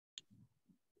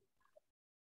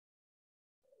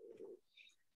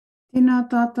Tēnā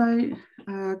tātou,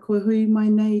 koe hui mai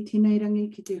nei tēnei rangi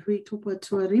ki te hui topa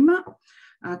tuarima,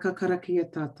 ka karaki a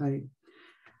tātou.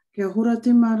 Kia hora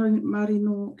te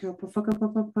marino, kia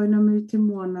whakapapa paunamu te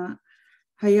moana,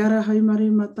 hei ara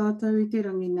haumaru ma tātou i te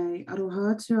rangi nei,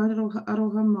 aroha atu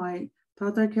aroha mai,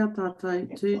 tātou kia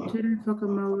tātou, tūturu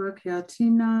whakamaua kia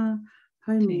tina,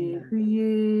 haumie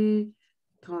huie,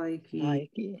 taiki.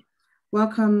 Taiki.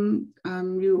 Welcome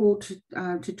you all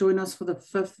to join us for the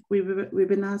 5th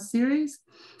webinar series.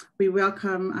 We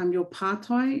welcome your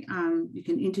pātai. You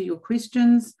can enter your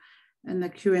questions in the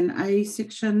Q&A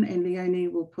section, and Leonie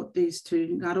will put these to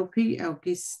Ngaropi, our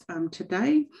guest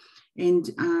today, and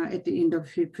at the end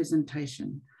of her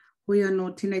presentation. Hoi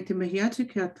anō tēnei te mihi atu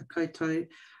kia te koutou,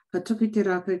 ka tuku te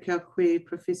rākau kia koe,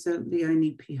 Professor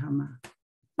Leonie Pihama.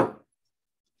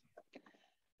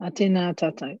 Tēnā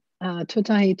tātou.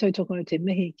 Tūtahi tautoko o te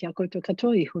mihi kia koutou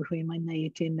katoa I hui mai nei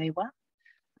I tēnei wā.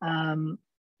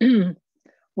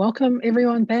 Welcome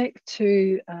everyone back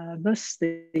to this,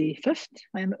 the 5th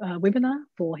webinar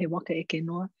for He Waka Eke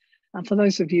Noa. For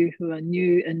those of you who are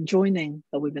new in joining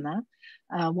the webinar,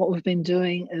 what we've been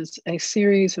doing is a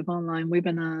series of online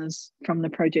webinars from the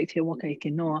project He Waka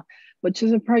Eke Noa, which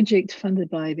is a project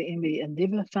funded by the MB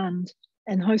Endeavour Fund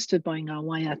and hosted by Ngā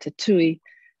Waia Te Tui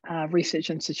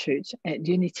Research Institute at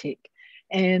Unitec.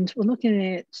 And we're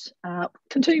looking at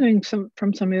continuing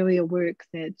from some earlier work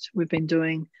that we've been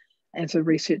doing as a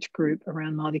research group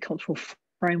around Māori cultural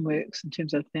frameworks in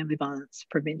terms of family violence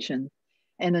prevention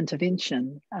and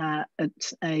intervention.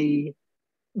 It's a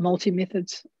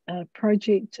multi-methods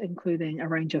project, including a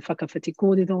range of whakawhiti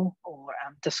kōrero or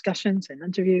discussions and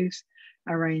interviews,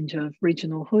 a range of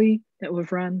regional hui that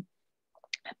we've run,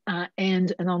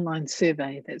 and an online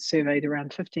survey that surveyed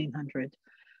around 1,500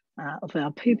 of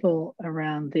our people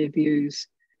around their views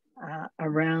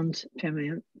around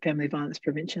family violence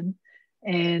prevention,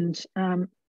 and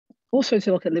also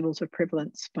to look at levels of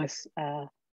prevalence both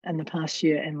in the past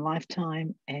year and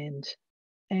lifetime, and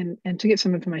to get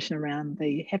some information around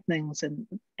the happenings and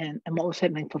what was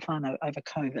happening for whānau over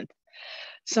COVID.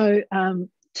 So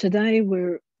today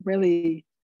we're really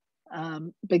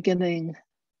beginning.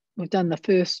 We've done the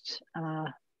first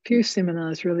few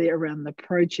seminars really around the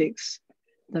projects,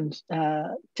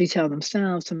 detail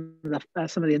themselves, some of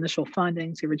the initial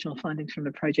findings, the original findings from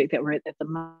the project that we're at the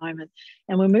moment.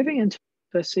 And we're moving into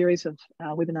a series of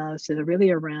webinars that are really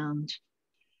around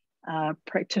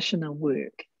practitioner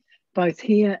work, both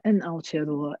here in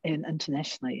Aotearoa and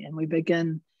internationally. And we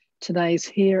begin today's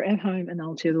here at home in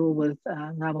Aotearoa with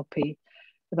Ngaropi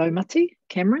Raumati,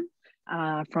 Cameron,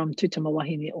 from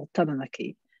Tutamawahine o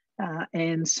Taranaki.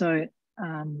 And so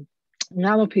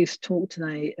Ngaropi's talk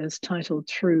today is titled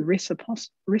Through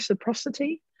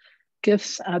Reciprocity,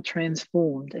 Gifts Are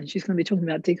Transformed. And she's going to be talking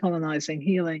about decolonising,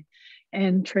 healing,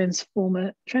 and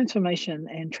transformation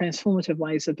and transformative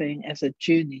ways of being as a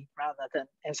journey rather than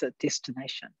as a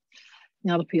destination.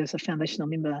 Ngaropi is a foundational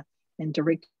member and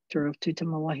director of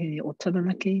Tutamawahine o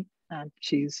Taranaki.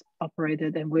 She's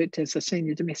operated and worked as a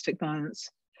senior domestic violence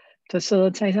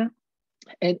facilitator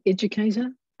and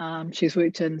educator. She's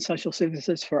worked in social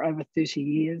services for over 30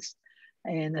 years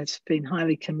and has been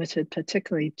highly committed,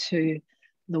 particularly to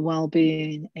the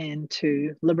well-being and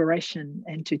to liberation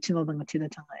and to tino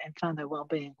rangatiranga and whānau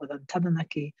well-being within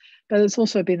Taranaki. But it's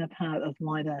also been a part of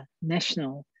wider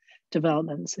national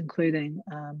developments, including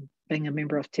being a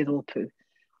member of Te Rōpū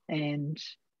and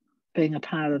being a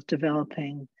part of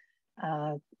developing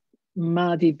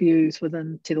Māori views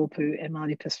within Te Rōpū and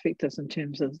Māori perspectives in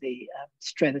terms of the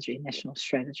national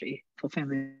strategy for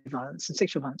family violence and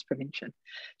sexual violence prevention.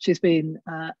 She's been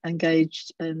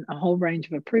engaged in a whole range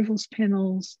of approvals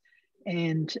panels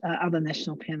and other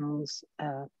national panels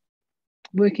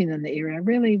working in the area,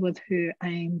 really with her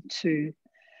aim to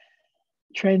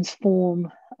transform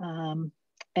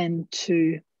and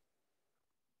to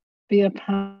be a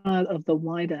part of the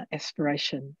wider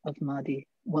aspiration of Māori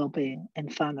well-being and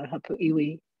whānau hapu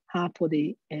iwi,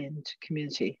 hāpori and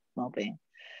community well-being.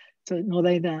 So nō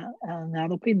reira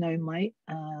Ngaropi nau mai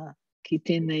ki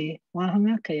tēnei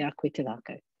wāhanga kei a koe te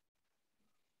rākau.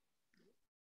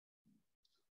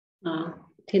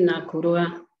 Tēnā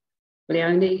korua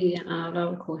Leonie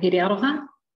rau ko here aroha.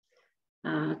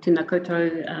 Tēnā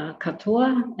koutou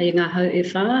katoa e ngā hau e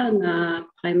whā, ngā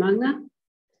paimanga.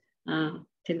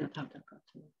 Tēnā tātou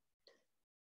katoa.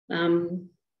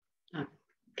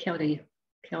 Kia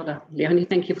ora, Leonie,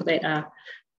 thank you for that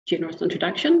generous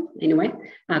introduction. Anyway,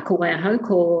 ko waia hau,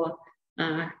 ko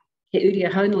he uri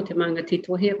hau no te maunga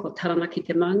titohea, ko Taranaki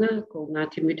te maunga, ko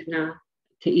ngā te mutunga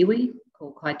te iwi,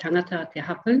 ko kai tangata te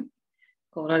hapu,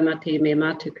 ko raumati me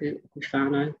mātuku ku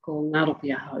whānau, ko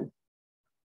Ngaropi hau.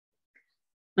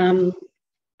 I'm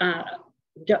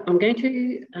going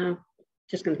to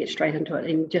just going to get straight into it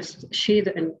and just share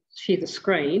the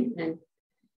screen, and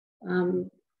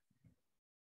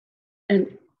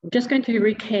I'm just going to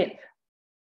recap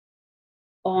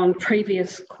on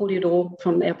previous kōrero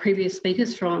from our previous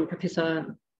speakers, from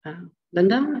Professor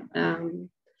Linda,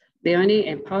 Leonie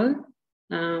and Poe,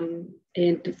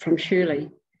 and from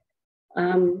Shirley.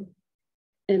 And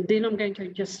then I'm going to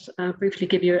just briefly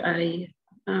give you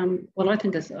what I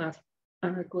think is a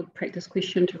good practice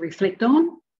question to reflect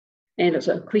on. And it's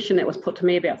a question that was put to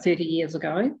me about 30 years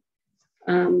ago.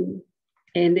 And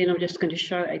then I'm just going to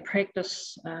show a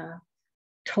practice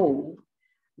tool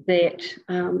that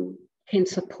can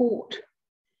support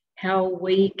how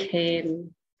we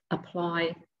can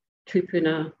apply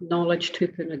tupuna knowledge,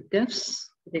 tupuna gifts,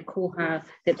 their koha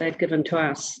that they've given to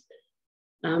us.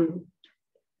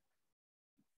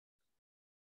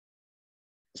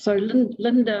 So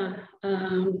Linda,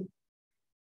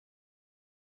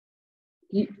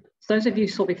 those of you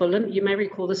who saw before, you may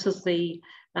recall this is the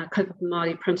Kaupapa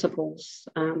Māori principles.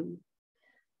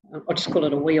 I'll just call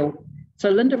it a wheel. So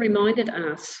Linda reminded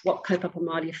us what Kaupapa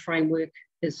Māori framework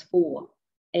is for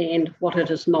and what it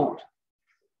is not.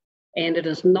 And it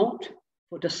is not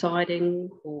for deciding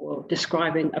or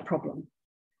describing a problem.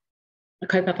 The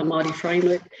Kaupapa Māori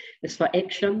framework is for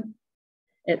action,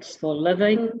 it's for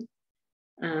living,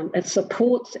 it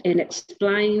supports and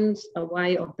explains a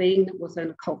way of being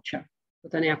within a culture,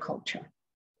 within our culture.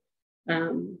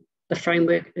 The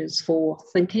framework is for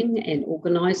thinking and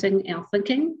organising our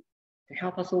thinking, to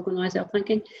help us organise our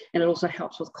thinking, and it also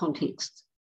helps with context.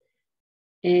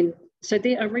 And so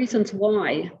there are reasons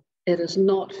why it is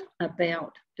not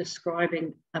about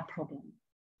describing a problem,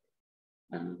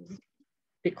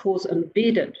 because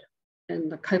embedded in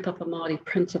the Kaupapa Māori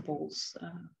principles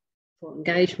for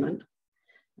engagement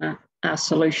are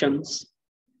solutions.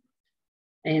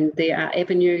 And there are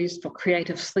avenues for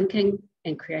creative thinking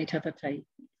and creativity.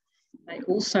 They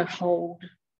also hold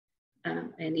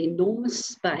an enormous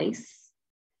space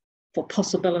for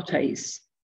possibilities.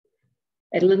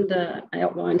 And Linda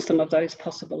outlined some of those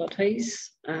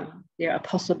possibilities. There are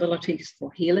possibilities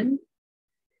for healing,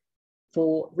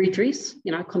 for redress,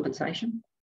 compensation,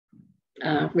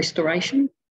 restoration,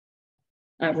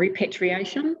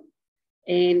 repatriation,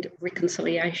 and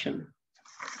reconciliation.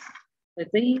 So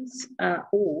these are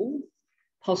all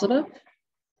positive.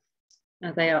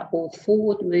 They are all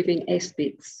forward-moving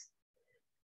aspects.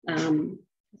 So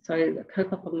the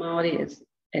Kaupapa Māori is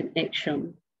an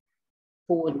action,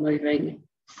 forward-moving,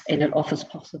 and it offers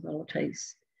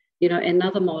possibilities.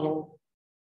 Another model,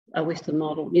 a Western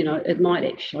model, it might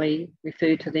actually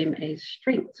refer to them as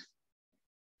strength,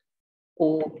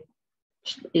 or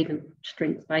even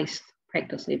strength-based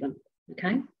practice even,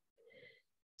 okay?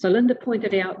 So Linda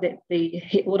pointed out that the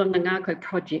He Oranga Ngākau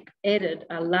project added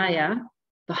a layer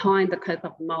behind the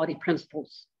Kaupapa Māori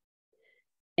principles,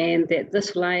 and that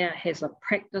this layer has a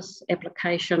practice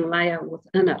application layer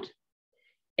within it.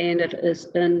 And it is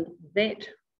in that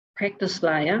practice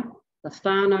layer, the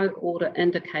whānau order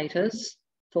indicators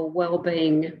for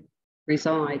well-being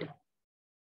reside.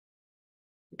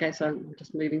 Okay, so I'm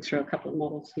just moving through a couple of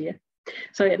models here.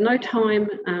 So at no time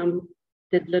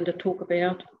did Linda talk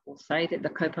about or say that the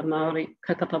Kaupapa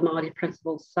Māori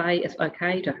principles say it's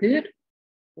okay to hurt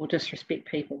or disrespect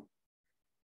people.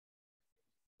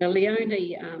 Now,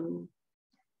 Leonie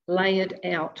layered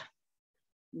out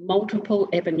multiple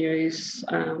avenues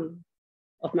of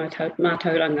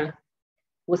mātauranga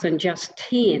within just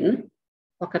 10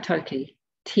 whakatauki,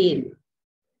 10.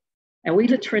 And we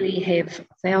literally have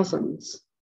thousands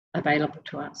available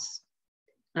to us.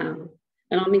 And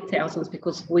I mean thousands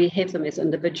because we have them as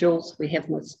individuals, we have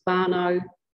them as whānau,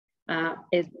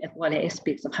 as well as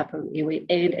aspects of hapa iwi,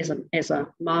 and as a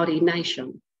Māori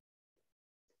nation.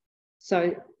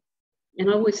 So, and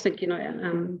I always think,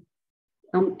 our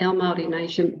Māori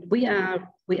nation, we are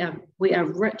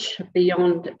rich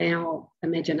beyond our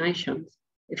imaginations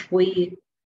if we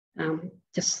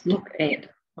just look at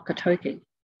whakatauki.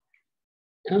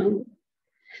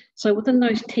 So within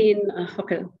those 10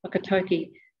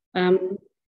 whakatauki,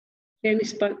 Leonie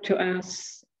spoke to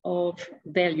us of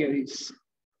values,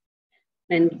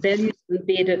 and values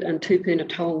embedded in tupuna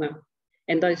taonga.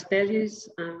 And those values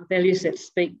are values that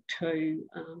speak to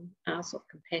us of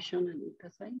compassion and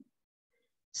empathy,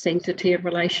 sanctity of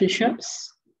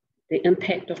relationships, the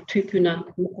impact of tupuna,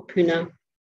 mokopuna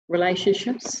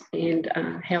relationships, and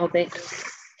how that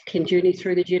can journey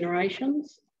through the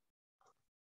generations,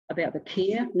 about the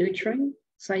care, nurturing,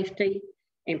 safety,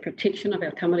 and protection of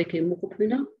our tamariki and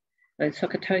mokopuna, Those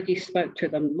whakatauki spoke to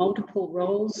the multiple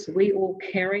roles we all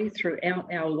carry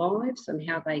throughout our lives and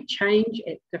how they change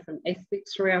at different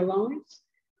aspects through our lives.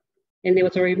 And there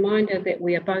was a reminder that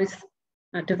we are both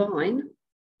divine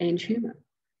and human.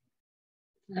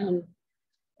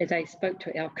 As they spoke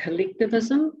to our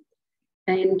collectivism.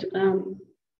 And,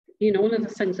 you know, one of the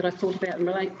things that I thought about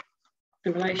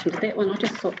in relation to that one, I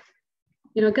just thought,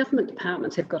 you know, government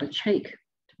departments have got a cheek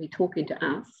to be talking to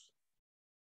us,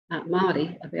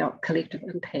 Māori, about collective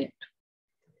impact.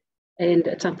 And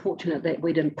it's unfortunate that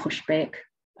we didn't push back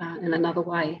in another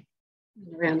way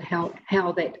around how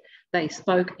that they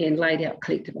spoke and laid out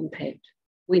collective impact.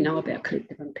 We know about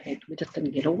collective impact, we just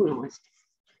didn't get organised.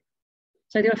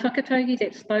 So there were whakatauki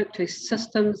that spoke to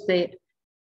systems that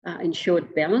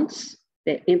ensured balance,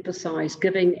 that emphasised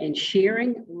giving and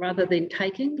sharing rather than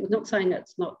taking. We're not saying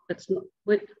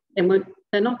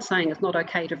they're not saying it's not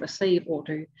okay to receive or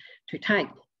to take,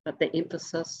 but the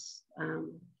emphasis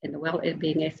and the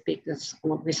well-being aspect is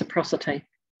on reciprocity.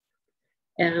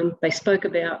 They spoke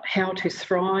about how to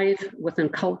thrive within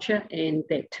culture, and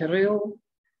that te reo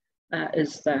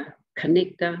is the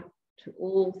connector to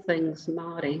all things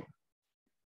Māori.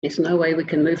 There's no way we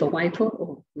can move away from it,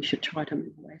 or we should try to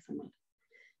move away from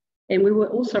it. And we were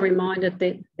also reminded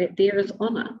that there is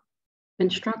honour in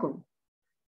struggle.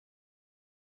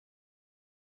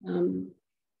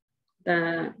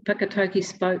 The whakatauki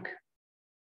spoke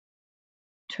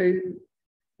to,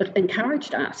 it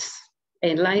encouraged us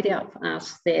and laid out for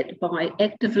us that by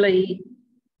actively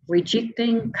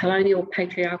rejecting colonial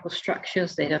patriarchal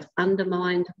structures that have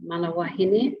undermined mana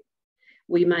wahine,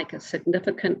 we make a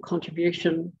significant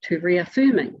contribution to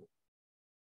reaffirming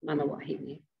mana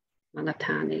wahine, mana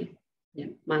tāne,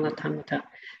 mana tamata,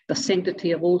 the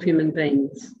sanctity of all human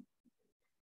beings.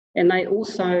 And they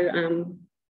also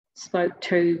spoke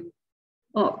to,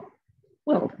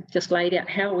 just laid out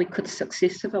how we could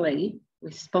successfully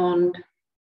respond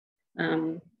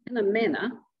in a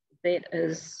manner that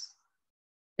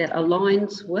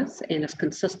aligns with and is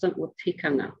consistent with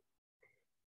tikanga.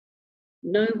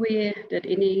 Nowhere did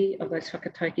any of those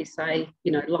whakatauki say,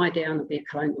 you know, lie down and be a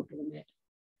colonial diplomat.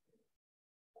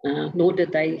 Nor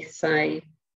did they say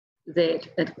that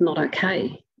it's not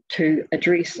okay to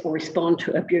address or respond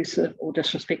to abusive or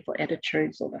disrespectful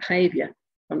attitudes or behaviour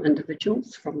from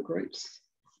individuals, from groups,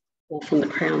 or from the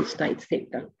Crown state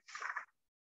sector.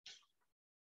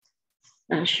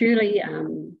 Shirley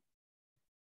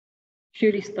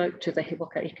spoke to the He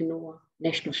Waka Eke Noa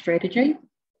national strategy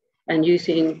and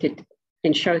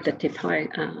showed the Te Pai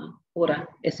Ora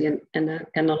as an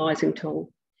analysing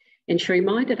tool. And she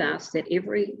reminded us that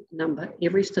every number,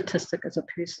 every statistic is a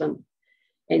person,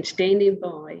 and standing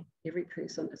by every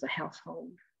person is a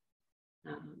household,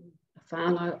 a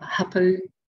whānau, a hapu,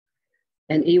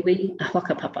 an iwi, a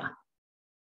whakapapa.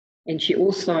 And she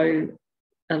also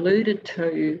alluded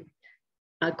to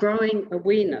a growing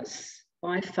awareness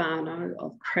by whānau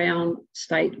of Crown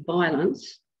state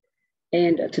violence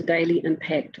and its daily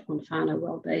impact on whānau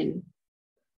wellbeing.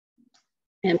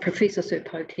 And Professor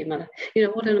Supotema, you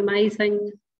know, what an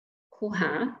amazing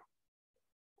koha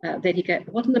that he gave,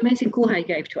 what an amazing koha he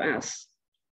gave to us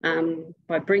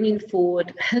by bringing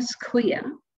forward his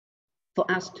kuia for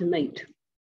us to meet.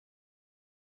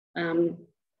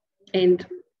 And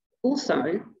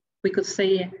also we could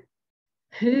see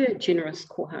her generous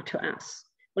koha to us.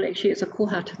 Well, actually it's a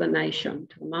koha to the nation,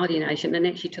 to the Māori nation, and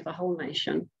actually to the whole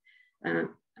nation,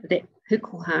 that her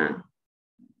koha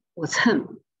was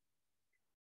him.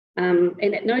 And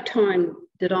at no time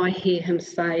did I hear him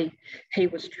say he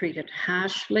was treated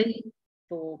harshly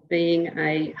for being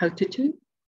a haututu,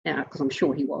 because I'm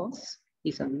sure he was.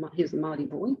 He was a Māori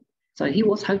boy, so he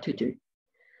was haututu.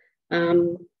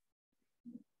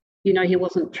 You know, he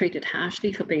wasn't treated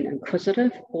harshly for being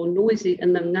inquisitive or noisy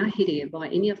in the ngahere by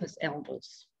any of his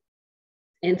elders.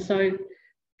 And so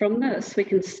from this, we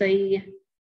can see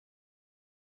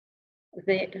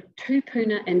that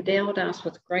tupuna endowed us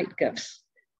with great gifts.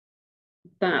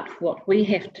 But what we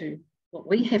have to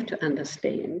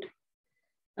understand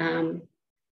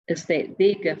is that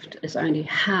their gift is only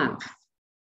half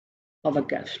of a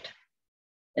gift.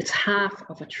 It's half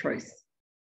of a truth.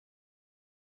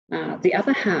 The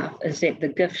other half is that the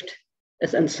gift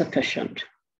is insufficient.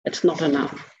 It's not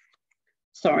enough.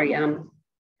 Sorry,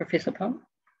 Professor Paul.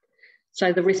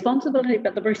 So the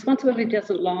responsibility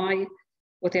doesn't lie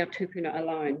with our tupuna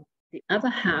alone. The other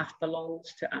half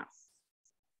belongs to us.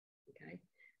 Okay?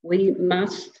 We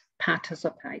must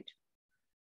participate.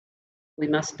 We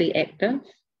must be active,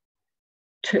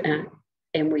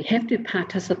 and we have to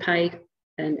participate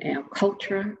in our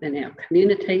culture, in our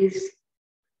communities,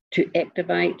 to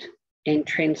activate and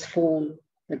transform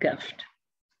the gift.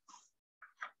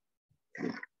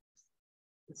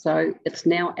 So it's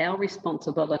now our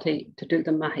responsibility to do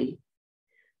the mahi,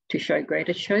 to show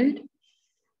gratitude,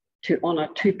 to honour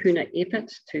tupuna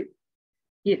efforts, to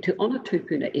honour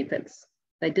tupuna efforts.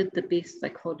 They did the best they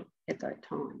could at that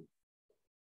time.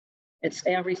 It's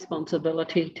our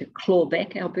responsibility to claw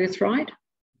back our birthright,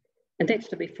 and that's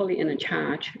to be fully in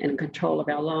charge and in control of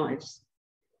our lives.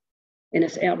 And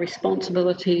it's our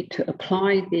responsibility to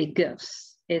apply their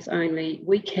gifts as only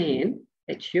we can,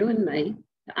 that's you and me,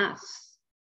 to us,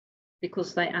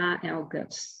 because they are our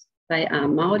gifts. They are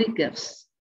Māori gifts,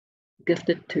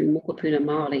 gifted to mokopuna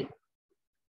Māori,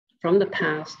 from the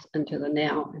past into the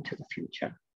now, into the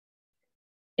future.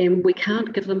 And we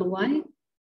can't give them away.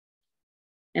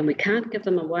 And we can't give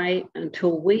them away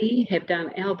until we have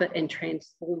done our bit and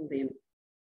transformed them.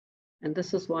 And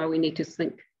this is why we need to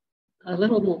think a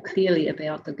little more clearly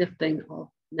about the gifting of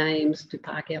names to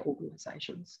Pākehā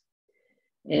organisations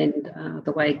and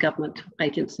the way government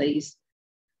agencies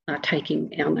are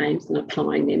taking our names and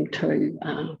applying them to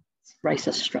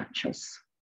racist structures.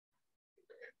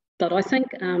 But I think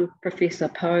Professor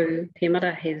Po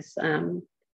Temara has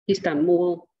he's done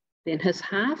more than his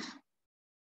half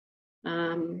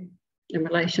in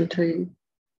relation to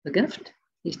the gift.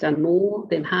 He's done more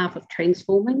than half of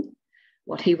transforming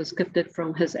what he was gifted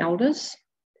from his elders.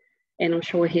 And I'm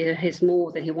sure he has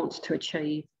more that he wants to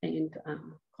achieve and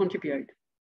contribute.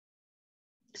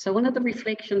 So one of the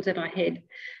reflections that I had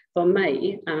for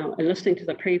me, in listening to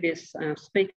the previous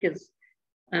speakers,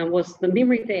 was the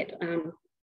memory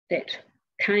that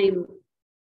came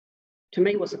to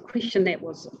me was a question that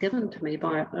was given to me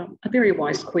by a very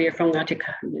wise queer from Ngāti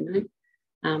Kahungunu,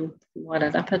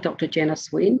 Wairarapa, Dr.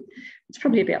 Janice Wen. It's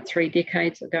probably about 3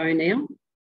 decades ago now.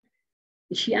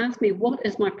 She asked me, what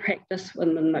is my practice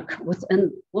within the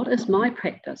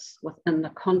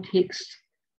context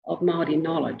of Māori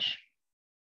knowledge?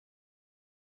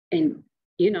 And,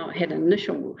 you know, I had an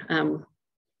initial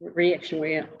reaction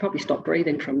where I probably stopped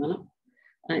breathing for a minute.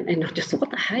 And I just thought,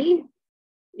 what the hey?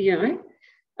 You know?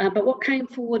 But what came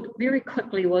forward very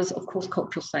quickly was, of course,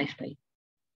 cultural safety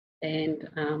and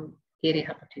here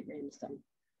hapati Ramsden.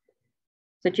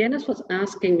 So Janice was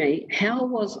asking me, how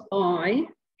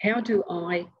do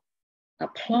I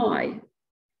apply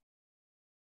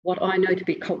what I know to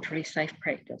be culturally safe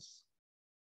practice?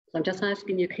 So I'm just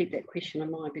asking you to keep that question in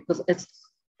mind, because this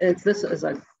is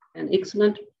an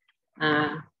excellent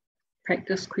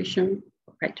practice question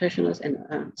for practitioners, and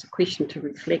it's a question to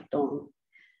reflect on.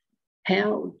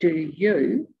 How do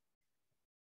you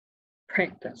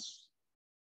practice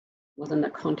within the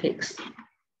context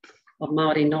of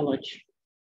Māori knowledge?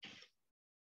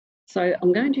 So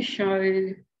I'm going to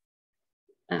show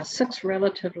 6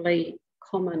 relatively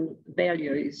common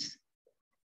values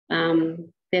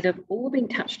that have all been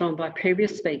touched on by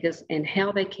previous speakers, and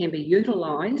how they can be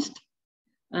utilised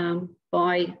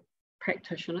by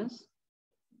practitioners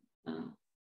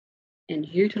and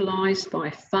utilised by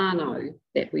whānau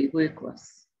that we work with.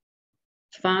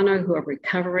 Whānau who are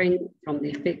recovering from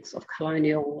the effects of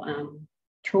colonial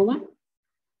trauma,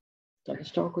 so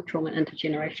historical trauma,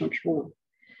 intergenerational trauma.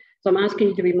 So I'm asking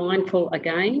you to be mindful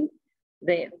again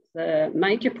that the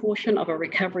major portion of a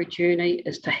recovery journey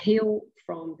is to heal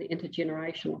from the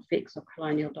intergenerational effects of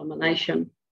colonial domination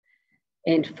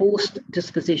and forced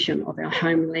dispossession of our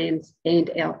homelands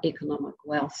and our economic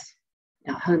wealth.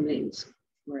 Our homelands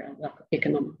were our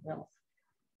economic wealth.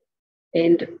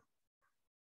 And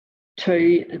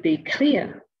to be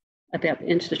clear about the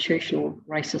institutional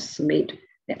racist cement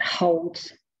that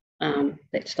holds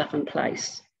that stuff in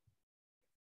place.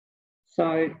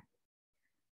 So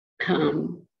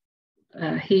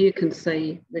here you can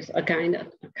see there's again a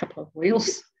couple of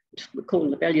wheels, we call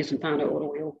them the values in whānau order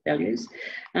wheel values.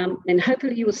 And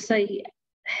hopefully you will see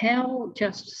how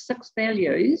just 6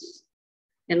 values,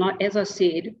 and like, as I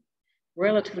said,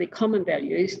 relatively common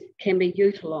values can be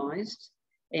utilised,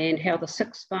 and how the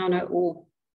 6 whānau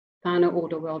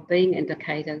order wellbeing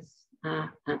indicators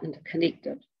are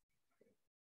interconnected.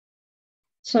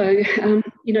 So,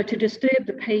 you know, to disturb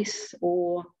the peace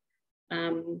or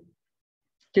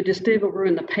to disturb or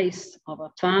ruin the peace of a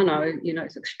whānau, you know,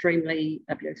 it's extremely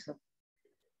abusive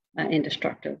and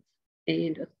destructive,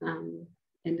 and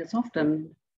it's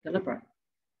often deliberate.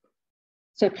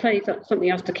 So please, something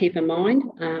else to keep in mind.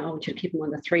 I want you to keep in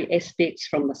mind the 3 aspects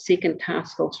from the 2nd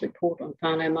Task Force report on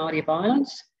whānau Māori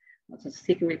violence. It's a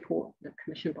 2nd report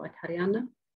commissioned by Tariana,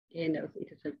 and it was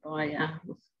edited by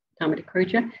Tamati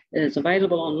Kruger. It is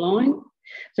available online.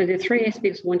 So there are 3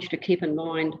 aspects I want you to keep in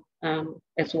mind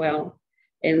as well.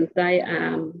 And they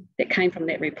that came from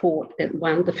that report. That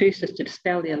one, the first is to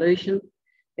dispel the illusion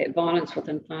that violence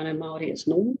within whānau Māori is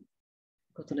normal,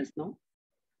 because it is not.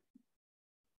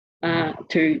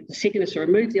 The second is to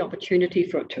remove the opportunity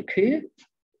for it to occur.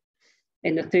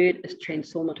 And the third is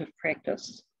transformative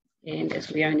practice. And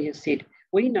as Leonie has said,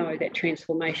 we know that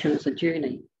transformation is a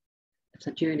journey. It's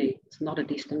a journey, it's not a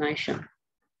destination.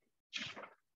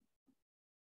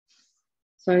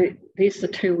 So there's the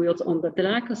two wheels. On the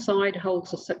darker side holds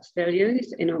the 6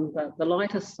 values, and on the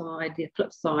lighter side, the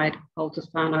flip side, holds the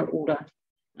whānau order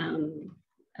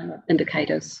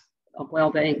indicators of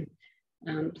well-being.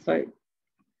 So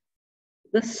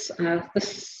this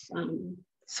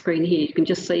screen here, you can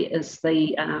just see is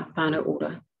the whānau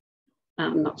order.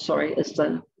 Is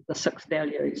the 6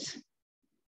 values.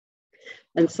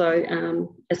 And so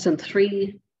it's in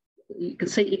 3, you can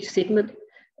see each segment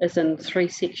is in 3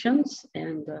 sections,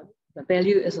 and the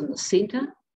value is in the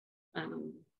centre.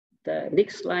 The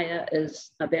next layer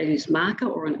is a values marker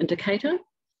or an indicator,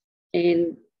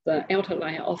 and the outer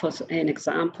layer offers an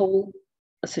example,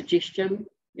 a suggestion,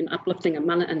 an uplifting, a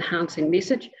mana enhancing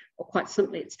message, or quite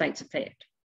simply it states a fact.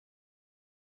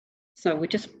 So we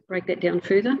just break that down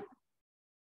further.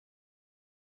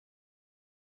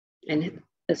 And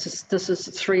this is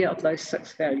 3 of those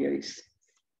 6 values.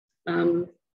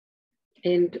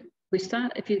 And we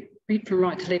start, if you read from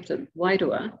right to left at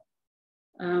Wairua,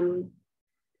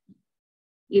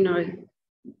 you know,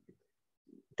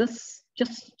 just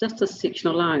this section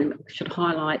alone should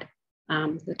highlight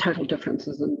the total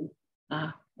differences in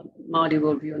Māori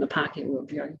worldview and the Pākehā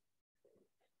worldview.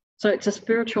 So it's a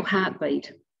spiritual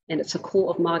heartbeat, and it's a core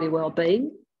of Māori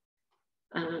well-being.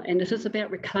 And it is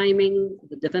about reclaiming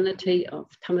the divinity of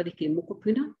tamariki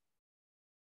mokopuna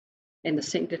and the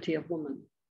sanctity of woman.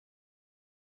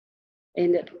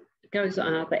 And it goes,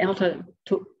 the outer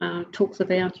talks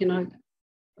about, you know,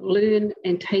 learn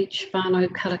and teach whānau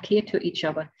karakia to each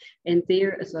other. And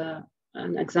there is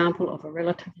an example of a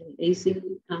relatively easy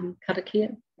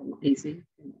karakia. Well, not easy,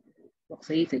 what's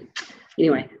easy?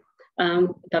 Anyway,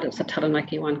 but it's a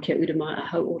taranaki one, kia urumai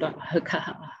ahau ora ahau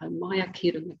kaha ahau maia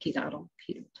ki runga ki raro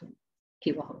ki roto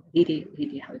ki waho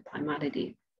hiri hau pai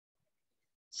marere.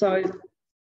 So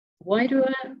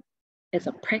Wairua as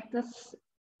a practice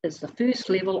is the first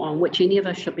level on which any of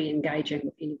us should be engaging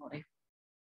with anybody.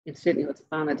 And certainly with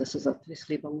whānau, this is the first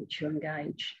level on which you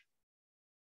engage.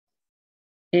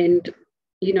 And,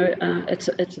 you know,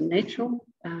 it's natural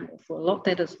for a lot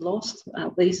that is lost.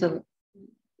 These are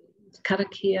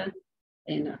karakia,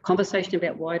 and a conversation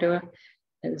about Wairua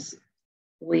is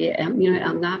where, you know,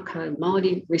 our ngākau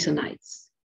Māori resonates.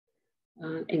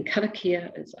 And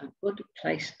karakia is a good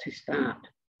place to start.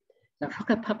 The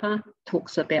whakapapa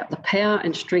talks about the power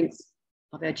and strength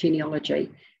of our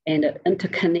genealogy, and it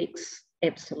interconnects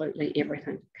absolutely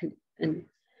everything. And,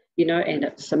 you know, and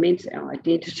it cements our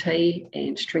identity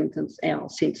and strengthens our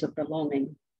sense of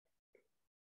belonging.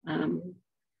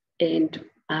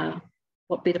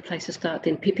 What better place to start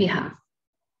than pepeha?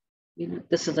 You know,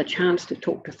 this is a chance to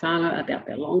talk to whānau about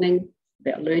belonging,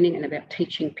 about learning, and about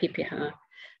teaching pepeha.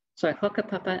 So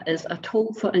whakapapa is a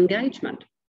tool for engagement.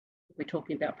 We're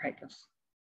talking about practice.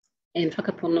 And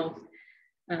whakapono,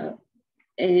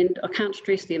 and I can't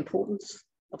stress the importance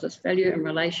of this value in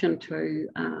relation to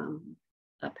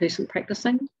a person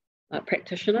practicing,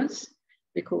 practitioners,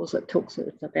 because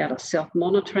it's about a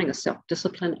self-monitoring, a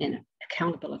self-discipline, and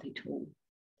accountability tool.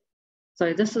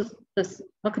 So this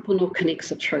whakapono connects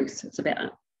the truth. It's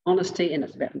about honesty, and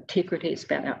it's about integrity, it's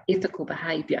about our ethical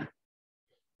behaviour.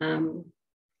 And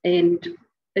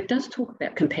it does talk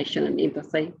about compassion and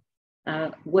empathy,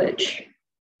 which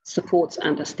supports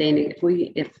understanding.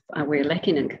 If we're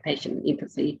lacking in compassion and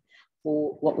empathy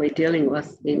for what we're dealing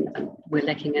with, then we're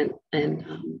lacking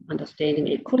in understanding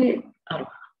e kore aroha.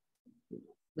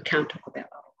 We can't talk about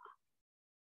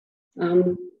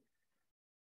aroha.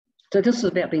 So this is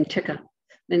about being tika.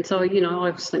 And so, you know, I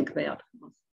always think about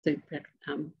the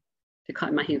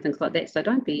kaimahi and things like that. So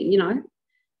don't be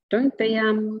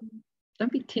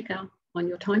tika on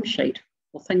your timesheet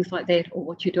or things like that, or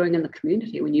what you're doing in the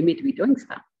community when you're meant to be doing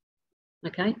stuff,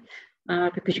 okay?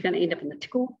 Because you're going to end up in the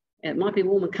tickle. It might be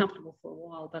warm and comfortable for a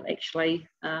while, but actually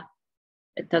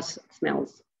it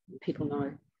smells, people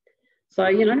know. So,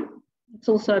 you know, it's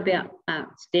also about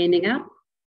standing up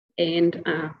and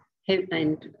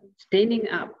standing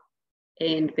up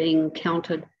and being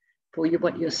counted for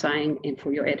what you're saying and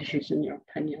for your attitudes and your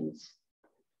opinions.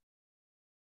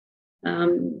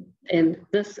 And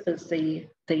this is the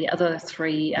other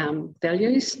 3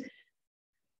 values.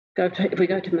 If we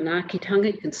go to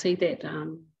manaakitanga, you can see that,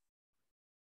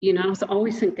 you know, I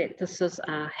always think that this is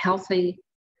a healthy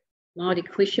Māori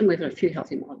question. We've got a few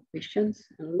healthy Māori questions.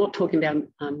 And I'm not talking about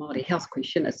a Māori health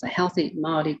question. It's a healthy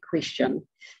Māori question.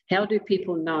 How do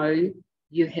people know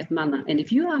you have mana? And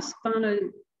if you ask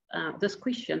whānau this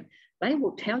question, they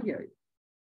will tell you.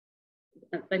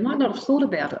 They might not have thought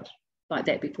about it like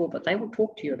that before, but they will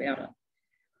talk to you about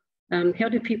it. How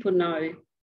do people know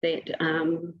that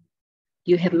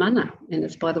you have mana? And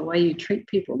it's by the way you treat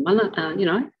people. Mana, you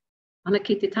know, mana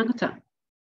ki te tangata.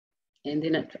 And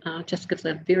then it just gives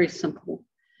a very simple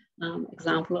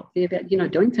example up there about, you know,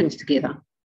 doing things together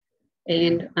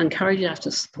and encourage us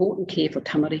to support and care for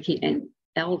tamariki and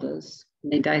elders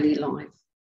in their daily life.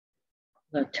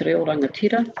 The te reo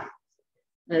rangatira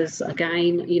is,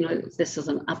 again, you know, this is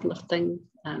an uplifting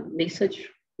message.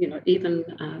 You know, even,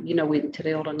 you know, when te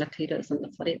reo rangatira is in the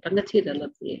whare, rangatira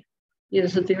live there. Yeah,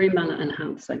 this is very mana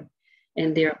enhancing.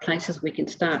 And there are places we can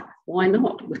start. Why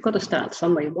not? We've got to start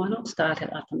somewhere. Why not start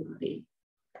at Upper Māori,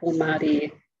 Poor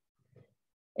Māori?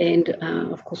 And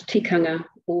of course, tikanga,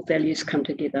 all values come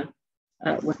together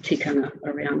with tikanga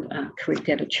around correct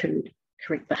attitude,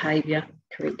 correct behaviour,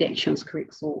 correct actions,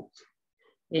 correct thoughts.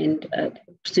 And it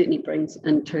certainly brings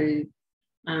into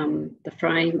the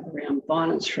frame around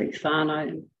violence-free whānau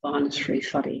and violence-free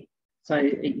whare. So,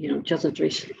 you know, just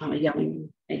address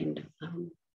yelling and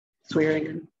swearing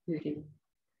and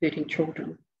hurting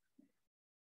children.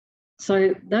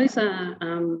 So those are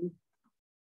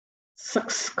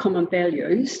 6 common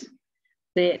values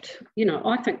that, you know,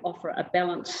 I think offer a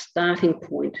balanced starting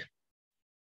point.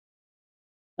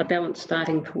 For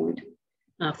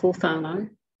whānau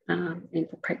and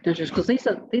for practitioners, because these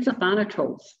are whānau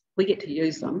tools. We get to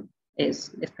use them as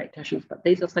practitioners, but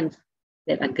these are things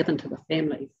that are given to the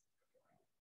families.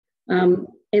 And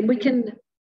we can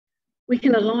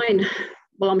align.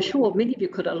 Well, I'm sure many of you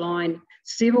could align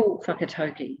several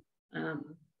whakatauki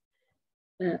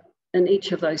in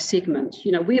each of those segments.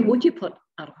 You know, where would you put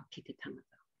aroha ki te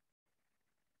tangata?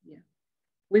 Yeah.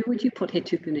 Where would you put he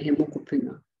tupuna, he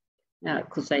mokopuna?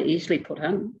 Because they easily put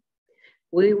in.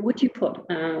 Where would you put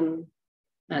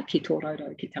ki tō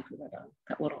raudo, ki taku raudo,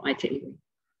 ka ora ai te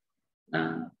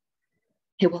iwi?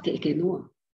 He waka eke noa.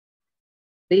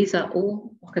 These are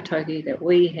all whakatauki that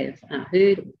we have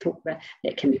heard, talked about,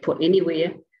 that can be put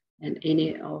anywhere in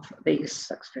any of these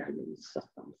 6 value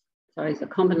systems. So it's a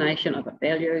combination of a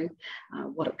value,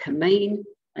 what it can mean,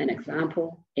 an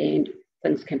example, and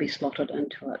things can be slotted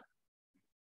into it.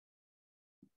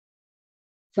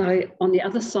 So on the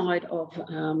other side of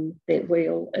that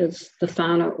wheel is the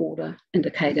whānau order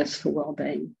indicators for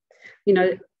wellbeing. You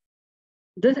know,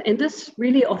 this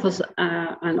really offers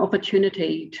an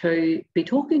opportunity to be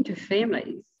talking to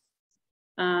families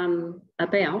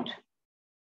about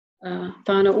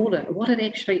whānau order, what it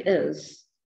actually is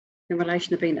in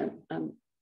relation to being a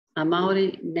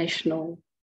Māori national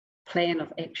plan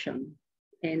of action.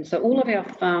 And so all of our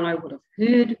whānau would have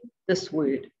heard this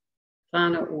word,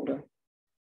 whānau order,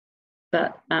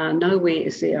 but nowhere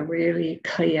is there a really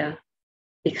clear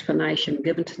explanation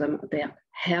given to them about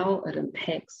how it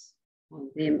impacts on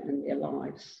them and their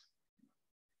lives.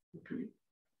 Okay.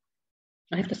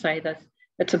 I have to say that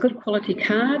it's a good quality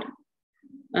card.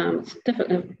 It's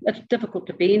difficult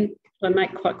to bend. They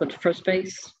make quite good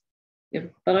frisbees. Yeah.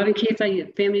 But I don't care if they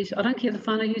use families, I don't care if the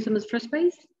whānau use them as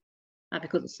frisbees,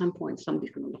 because at some point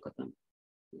somebody's going to look at them.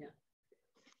 Yeah.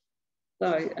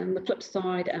 So on the flip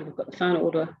side, we've got the whānau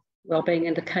order wellbeing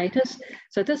indicators.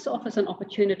 So this offers an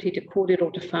opportunity to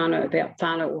kōrero to whānau about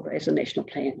whānau order as a national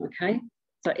plan, okay?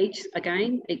 So each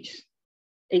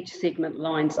segment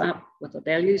lines up with the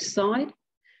values side.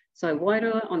 So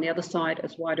wairua on the other side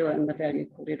is wairua in the value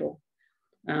kōrero.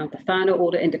 The whānau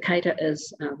order indicator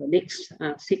is the next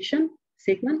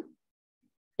segment,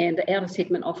 and the outer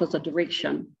segment offers a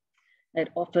direction. It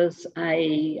offers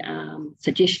a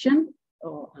suggestion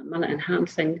or a mana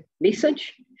enhancing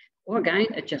message, or again,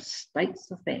 it just states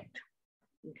the fact,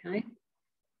 okay?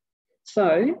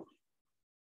 So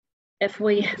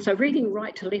reading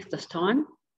right to left this time,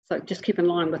 so just keep in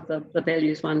line with the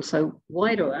values one. So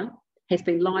wairua has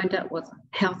been lined up with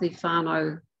healthy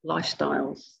whānau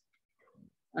lifestyles.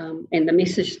 And the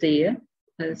message there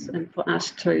is, and for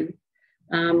us to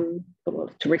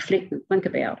reflect and think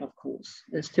about, of course,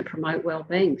 is to promote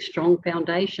wellbeing, strong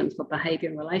foundations for behaviour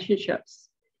and relationships,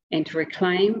 and to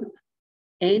reclaim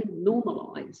and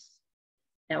normalise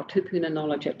our tupuna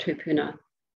knowledge, our tupuna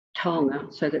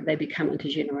taonga, so that they become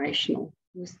intergenerational.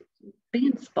 Be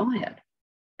inspired,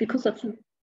 because the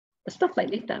stuff they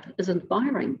left out is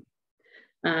inspiring.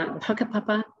 The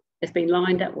whakapapa has been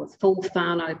lined up with full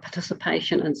whānau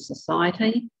participation in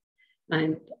society,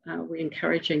 and we're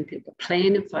encouraging people to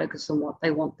plan and focus on what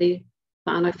they want their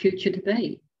whānau future to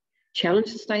be.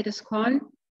 challenge the status quo,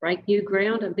 break new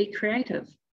ground and be creative.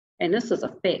 And this is a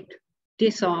fact.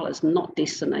 Decile is not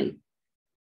destiny.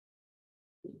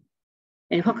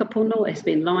 And whakapono has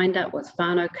been lined up with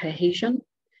whānau cohesion,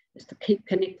 is to keep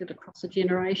connected across the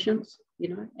generations, you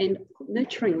know, and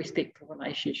nurturing respectful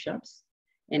relationships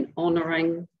and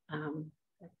honouring,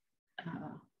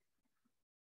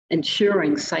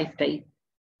 ensuring safety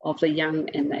of the young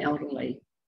and the elderly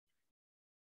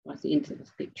at the end of the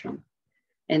spectrum,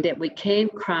 and that we can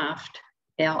craft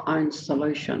our own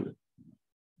solution.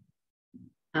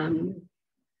 So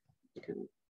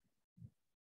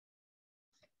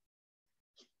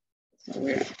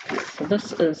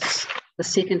this is the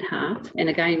second half, and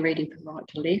again, reading from right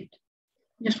to left.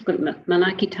 Just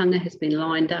manaakitanga has been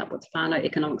lined up with whānau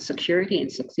economic security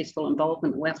and successful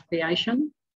involvement in wealth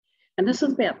creation. And this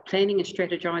is about planning and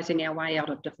strategizing our way out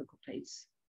of difficulties.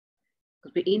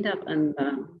 Because we end up in,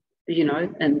 you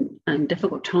know, in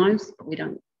difficult times, but we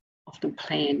don't often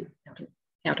plan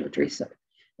how to address it.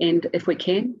 And if we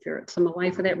can, ferret some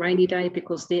away for that rainy day,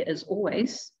 because there is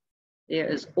always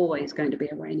going to be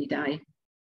a rainy day.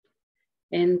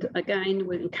 And again,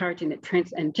 we're encouraging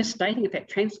that and just stating that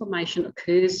transformation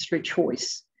occurs through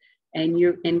choice. And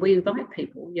we invite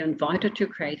people, you're invited to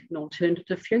create an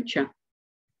alternative future.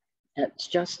 It's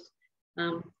just,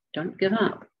 don't give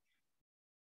up.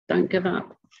 Don't give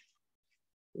up.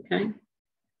 Okay?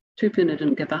 Tupuna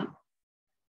didn't give up.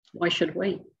 Why should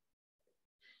we?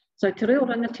 So Te Reo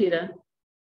Rangatira,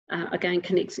 again,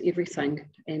 connects everything.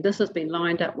 And this has been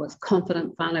lined up with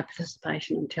confident whānau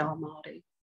participation in Te Ao Māori.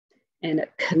 And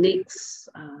it connects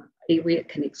iwi, it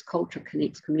connects culture,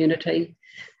 connects community,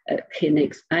 it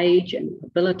connects age and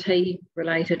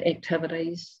ability-related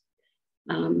activities.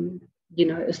 You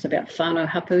know, it's about whānau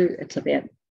hapu, it's about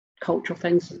cultural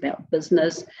things, it's about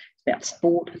business, it's about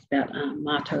sport, it's about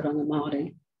mātauranga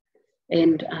Māori.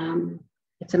 And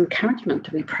it's an encouragement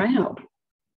to be proud.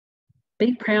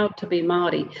 Be proud to be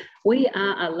Māori. We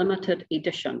are a limited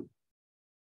edition.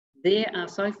 There are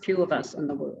so few of us in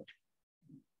the world.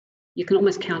 You can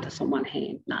almost count us on one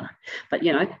hand. No. But,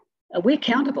 you know, we're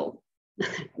countable.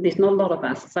 There's not a lot of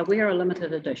us. So we are a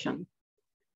limited edition.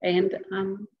 And,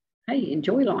 hey,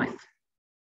 enjoy life.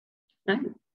 No?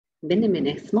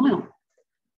 Mene, smile.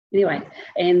 Anyway,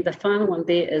 and the final one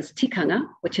there is tikanga,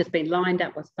 which has been lined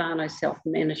up with whānau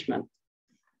self-management.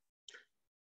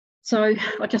 So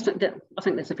I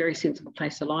think that's a very sensible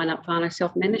place to line up whānau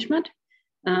self-management.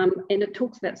 And it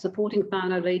talks about supporting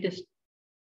whānau leaders,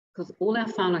 because all our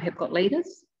whānau have got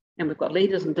leaders, and we've got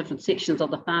leaders in different sections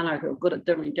of the whānau who are good at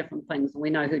doing different things, and we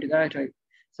know who to go to.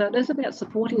 So it is about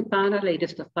supporting whānau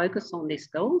leaders to focus on their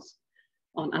skills,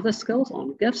 on other skills,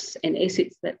 on gifts and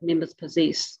assets that members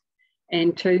possess,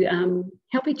 and to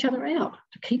help each other out,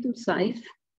 to keep them safe,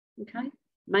 okay?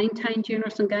 Maintain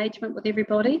generous engagement with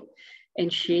everybody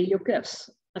and share your gifts.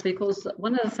 Because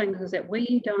one of the things is that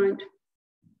we don't,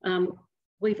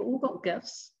 we've all got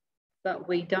gifts, but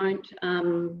we don't,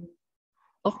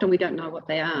 often we don't know what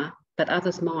they are, but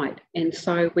others might. And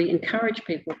so we encourage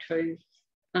people to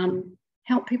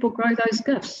help people grow those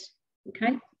gifts,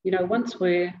 okay? You know, once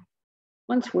we're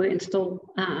and still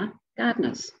are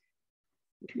gardeners,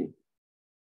 okay?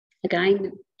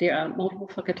 Again, there are multiple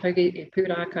whakatauki, e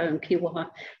pūrākau and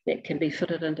kiwaha that can be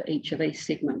fitted into each of these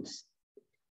segments.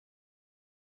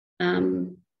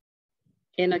 And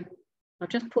I've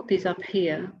just put these up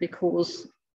here because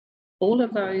all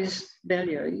of those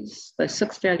values, those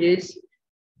 6 values,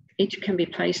 each can be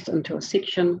placed into a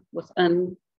section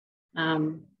within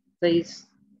these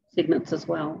segments as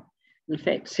well. In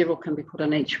fact, several can be put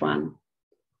in each one.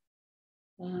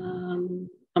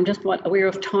 I'm just aware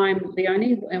of time,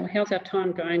 Leonie. How's our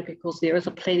time going? Because there is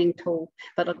a planning tool,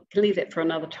 but I'll leave that for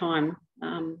another time.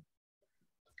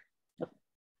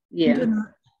 Yeah.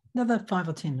 Another 5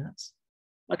 or 10 minutes.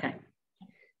 Okay.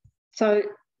 So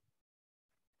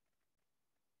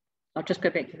I'll just go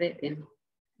back to that then.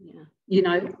 Yeah. You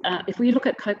know, if we look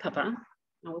at kaupapa,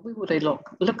 we would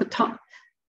look at time.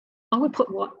 I would put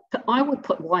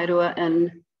Wairua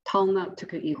in taonga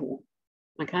tuku iho,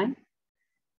 okay?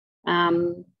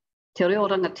 Te reo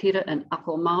rangatira in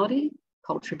ako Māori,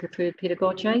 culture preferred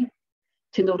pedagogy.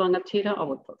 Tino rangatira, I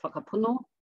would put whakapuno.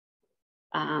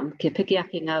 Ke piki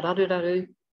ake ngā raruraru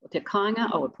o te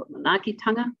kāinga, I would put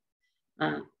manaakitanga.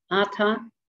 Ata,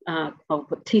 I would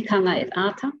put tikanga at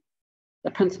ata,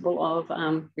 the principle of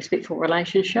respectful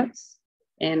relationships.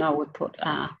 And I would put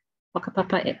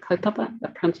whakapapa at kaupapa, the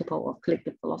principle of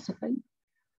collective philosophy.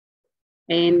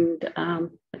 And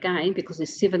again, because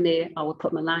there's 7 there, I would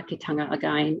put manaakitanga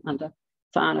again under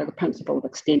whānau, the principle of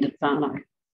extended whānau.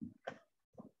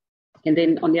 And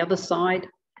then on the other side,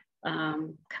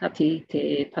 kati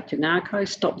te patungako,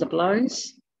 stop the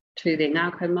blows. To the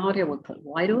ngākau Māori, I would put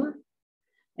wairua.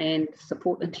 And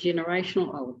support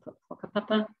intergenerational, I would put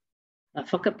whakapapa.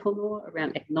 Whakapono,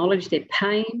 around acknowledge their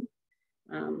pain.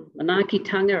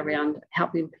 Manaakitanga, around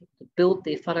helping people to build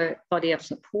their whare of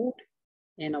support.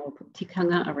 And I will put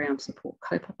tikanga, around support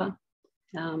kaupapa.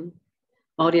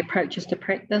 Māori approaches to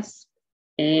practice.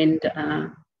 And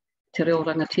te reo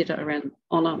rangatira, around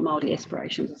honour Māori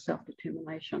aspirations of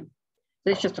self-determination. So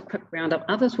that's just a quick roundup.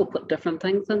 Others will put different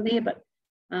things in there, but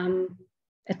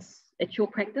it's your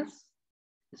practice.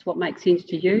 It's what makes sense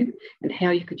to you and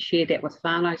how you can share that with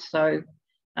whānau. So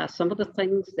some of the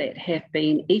things that have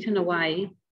been eaten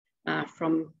away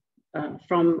from our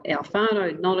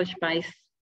whānau knowledge base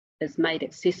is made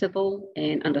accessible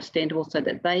and understandable so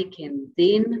that they can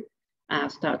then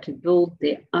start to build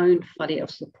their own whare of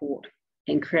support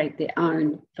and create their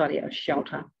own whare of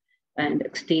shelter and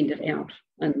extend it out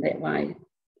in that way.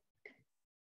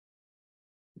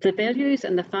 The values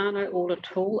in the whānau order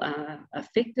tool are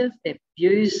effective. They're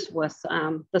used with,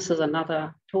 this is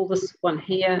another tool. This one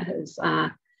here is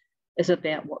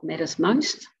about what matters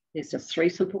most. There's just 3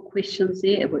 simple questions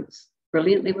there. It works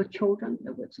brilliantly with children.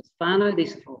 It works with whānau.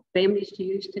 These are for families to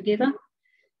use together.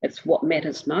 It's what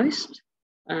matters most.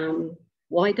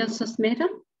 Why does this matter?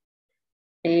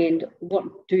 And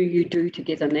what do you do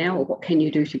together now, or what can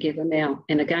you do together now?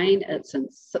 And again, it's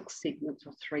in 6 segments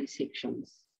or 3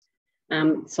 sections.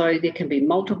 So there can be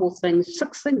multiple things,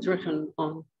 6 things written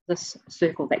on this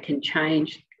circle that can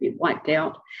change, can be wiped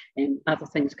out, and other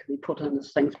things can be put in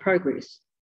as things progress.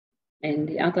 And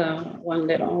the other one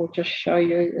that I'll just show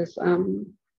you is,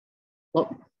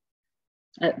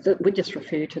 we just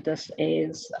refer to this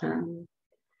as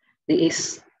the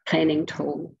S planning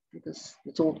tool, because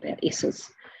it's all about S's.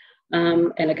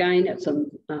 And again, it's in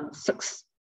 6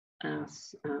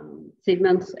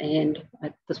 segments, and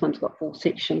this one's got 4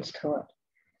 sections to it.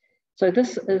 So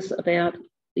this is about,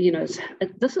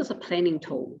 this is a planning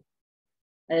tool.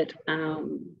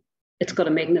 It's got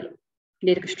a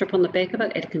magnetic strip on the back of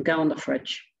it. It can go on the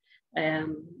fridge. A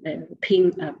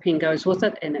pen goes with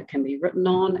it, and it can be written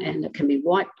on, and it can be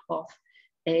wiped off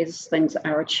as things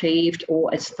are achieved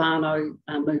or as whānau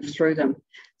move through them.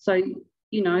 So,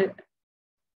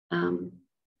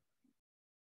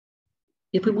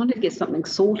 if we want to get something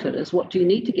sorted, is what do you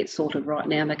need to get sorted right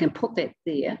now? And they can put that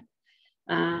there.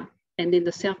 And then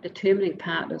the self-determining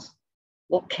part is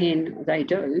what can they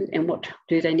do and what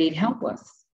do they need help with?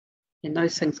 And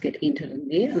those things get entered in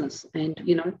there. And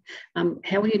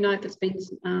how will you know if it's been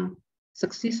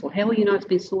successful? How will you know it's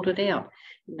been sorted out?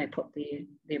 And they put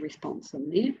their response in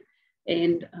there.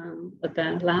 And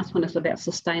the last one is about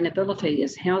sustainability,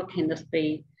 is how can this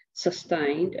be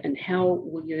sustained, and how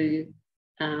will you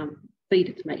feed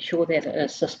it to make sure that it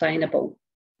is sustainable.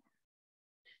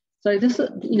 So this,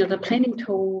 the planning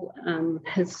tool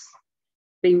has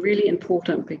been really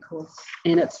important because,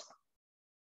 and it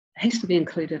has to be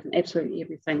included in absolutely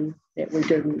everything that we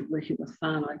do when working with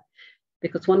whānau,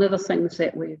 because one of the things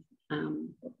that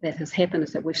that has happened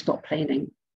is that we've stopped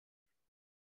planning.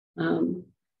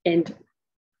 And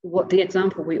what the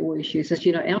example we always use is,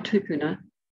 our tupuna,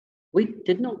 we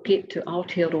did not get to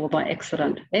Aotearoa by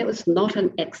accident. That was not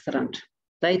an accident.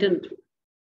 They didn't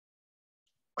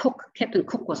cook. Captain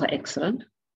Cook was an accident.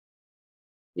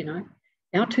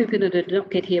 Our tupuna did not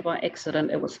get here by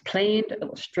accident. It was planned, it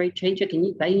was strategic,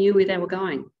 and they knew where they were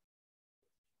going.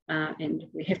 And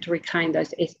we have to reclaim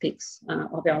those aspects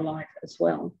of our life as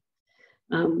well.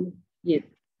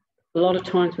 A lot of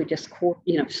times we just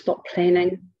stop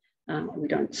planning. We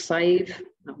don't save.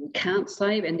 We can't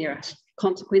save, and there are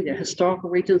consequences, there are historical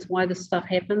reasons why this stuff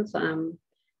happens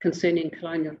concerning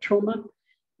colonial trauma,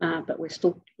 but we're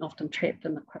still often trapped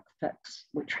in the quick fix.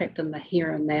 We're trapped in the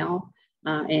here and now,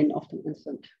 and often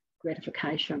instant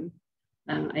gratification.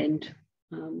 I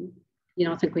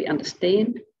think we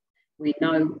understand, we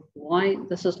know why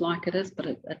this is like it is, but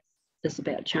it's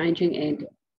about changing, and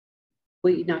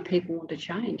we know people want to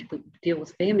change. We deal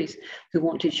with families who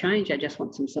want to change. They just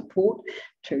want some support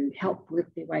to help work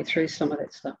their way through some of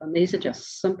that stuff. And these are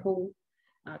just simple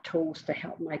tools to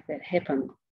help make that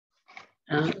happen.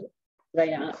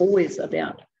 They are always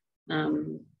about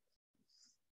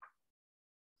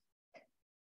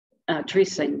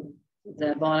addressing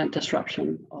the violent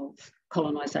disruption of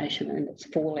colonisation and its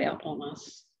fallout on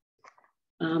us.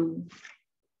 And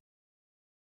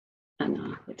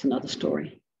it's another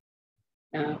story.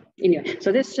 Anyway,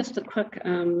 so that's just a quick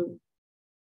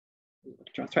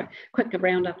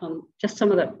roundup on just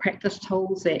some of the practice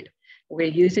tools that we're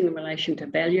using in relation to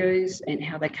values and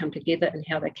how they come together and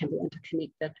how they can be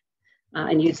interconnected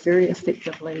and used very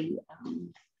effectively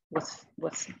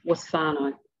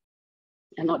whānau,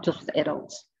 and not just with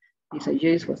adults. These are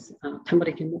used with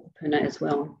tamariki mokopuna as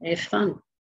well. Have fun,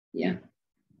 yeah.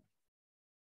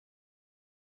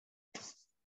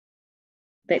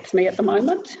 That's me at the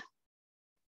moment.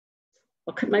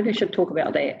 Maybe I should talk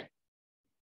about that.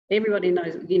 Everybody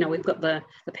knows, you know, we've got the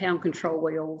pound control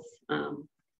wheels.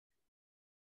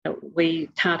 We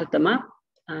tarted them up,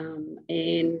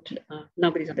 and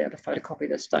nobody's about to photocopy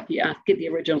this stuff. Yeah, get the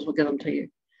originals, we'll give them to you.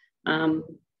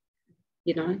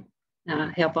 You know,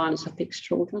 how violence affects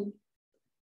children,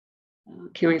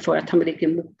 caring for our tamariki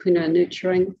mokopuna,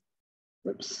 nurturing.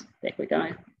 Whoops, back we go.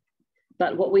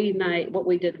 But what we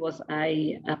did was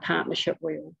a partnership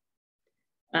wheel,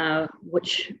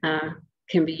 which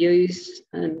can be used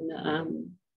in,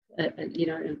 you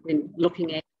know, when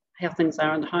looking at how things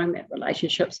are in the home, at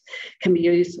relationships, can be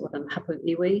used within hapu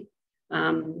iwi.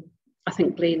 I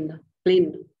think Glenn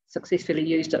successfully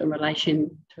used it in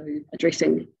relation to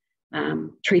addressing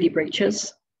treaty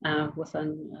breaches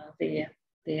within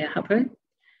their hapu,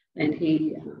 and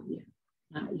he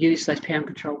used those pound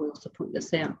control wheels to point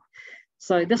this out.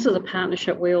 So this is a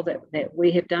partnership wheel that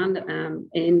we have done,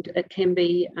 and it can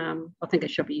be, I think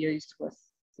it should be used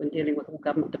when dealing with all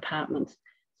government departments,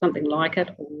 something like it,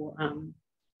 or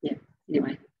yeah,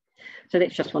 anyway. So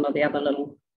that's just one of the other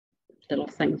little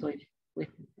things we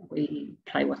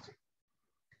play with.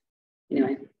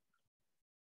 Anyway,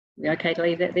 we okay to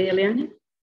leave that there, Leonie?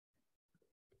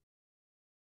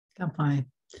 Ka pai.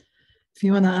 If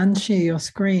you want to unshare your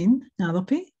screen,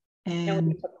 Ngaropi,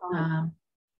 and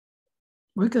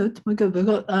we're good. We've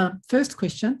got first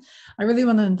question. I really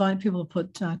want to invite people to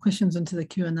put questions into the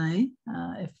Q&A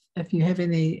if you have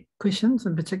any questions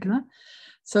in particular.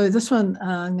 So this one,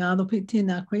 Ngaropi,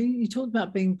 tēnā koe, you talked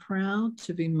about being proud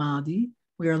to be Māori.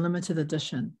 We're a limited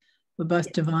edition. We're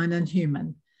both divine and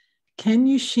human. Can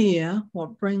you share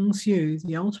what brings you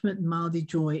the ultimate Māori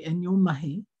joy in your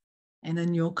mahi and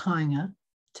in your kāinga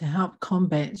to help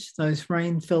combat those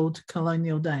rain-filled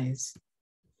colonial days?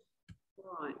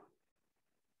 Right.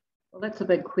 Well, that's a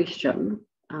big question,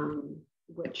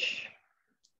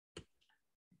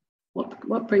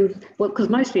 what brings, well, because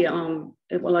mostly,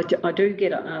 well, I do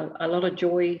get a lot of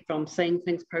joy from seeing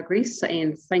things progress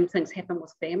and seeing things happen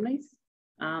with families.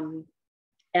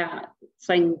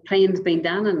 Seeing plans being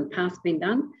done and paths being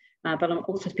done, but I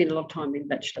also spend a lot of time being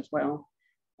bitched as well.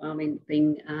 I mean,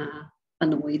 being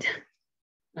annoyed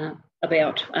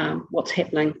about what's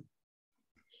happening.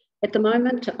 At the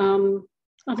moment,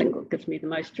 I think what gives me the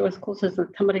most joy, of course, is the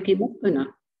tamariki mokopuna.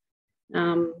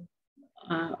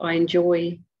 I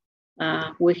enjoy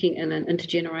working in an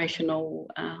intergenerational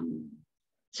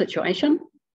situation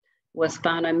with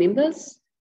whānau members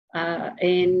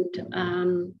and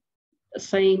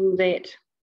seeing that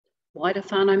wider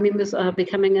whānau members are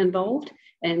becoming involved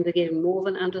and they're getting more of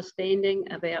an understanding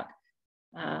about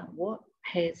what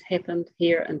has happened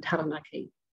here in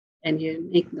Taranaki and the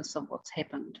uniqueness of what's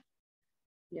happened.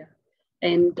 Yeah.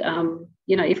 And,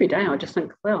 you know, every day I just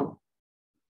think, well,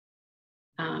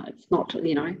 it's not,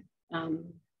 you know,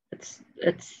 it's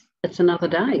another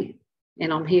day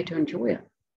and I'm here to enjoy it.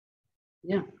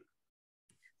 Yeah.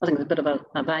 I think it's a bit of a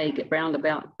vague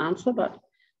roundabout answer, but,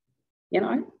 you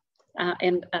know,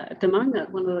 and at the moment,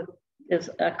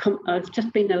 I've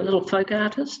just been a little folk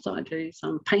artist. I do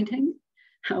some painting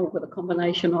with a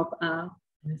combination of all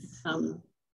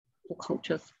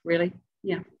cultures, really.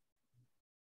 Yeah.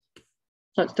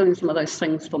 So it's doing some of those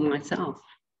things for myself.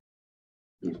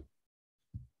 Yeah.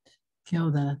 Kia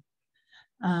ora.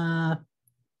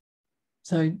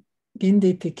 So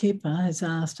Gendi Te Kepa has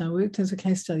asked, I worked as a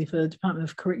case study for the Department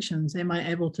of Corrections. Am I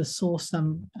able to source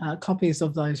some copies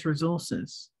of those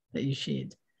resources that you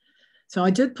shared? So I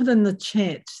did put in the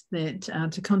chat that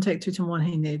to contact Tutam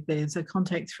Wahine, there's a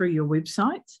contact through your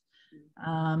website.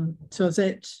 So is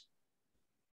that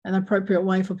an appropriate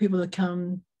way for people to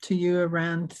come to you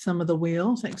around some of the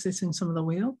wheels, accessing some of the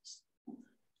wheels?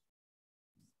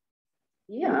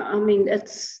 Yeah, I mean,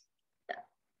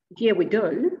 yeah, we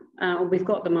do. We've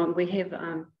got them on, we have,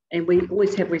 and we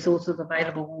always have resources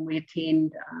available when we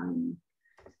attend,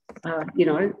 you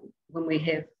know, when we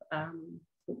have,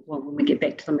 well, when we get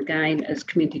back to them again as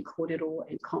community kōrero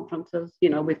and conferences. You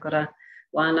know, we've got a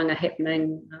wānanga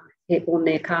happening at One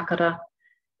Kākara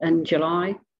in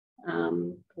July,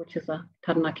 which is a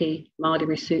Taranaki Māori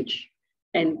research.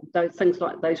 And those things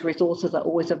like those resources are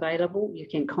always available. You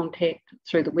can contact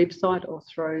through the website or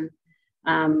through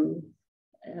our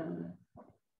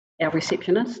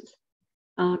receptionist,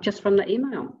 just from the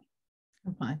email.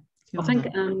 Okay. I think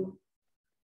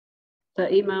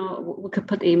the email, we could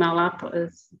put the email up,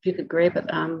 if you could grab it,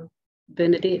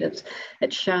 Bernadette,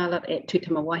 it's Charlotte at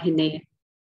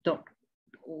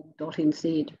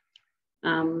tutamawahine.org.nz,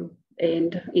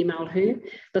 and email her.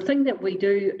 The thing that we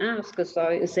do ask is though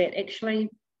is that actually,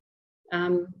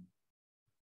 yeah,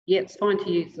 it's fine to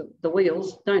use the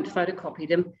wheels, don't photocopy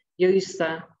them, use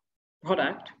the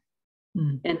product,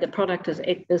 and the product is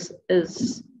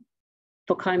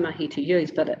for kaimahi to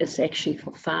use, but it's actually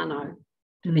for whānau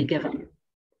to be given.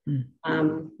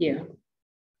 Yeah.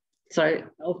 So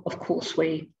of course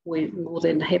we're more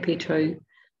than happy to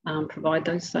provide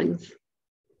those things.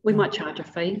 We might charge a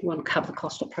fee, we want to cover the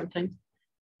cost of printing.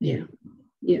 Yeah.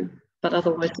 But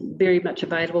otherwise very much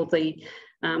available. The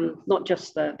not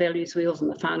just the values wheels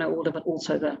and the whānau order, but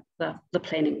also the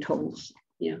planning tools.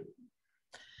 Yeah.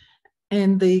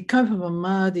 And the Kaupapa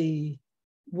Māori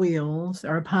wheels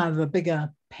are a part of a bigger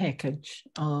package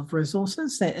of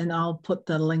resources, and I'll put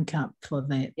the link up for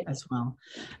that as well.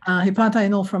 He pātai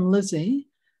no from Lizzie,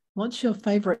 what's your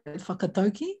favourite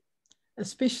whakatauki,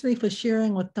 especially for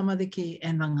sharing with tamariki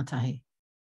and rangatahi?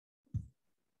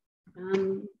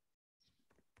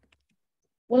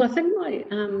 Well, I think my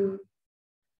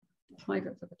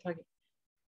favourite whakatauki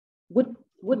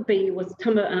would be with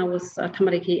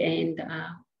tamariki and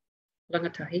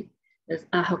rangatahi is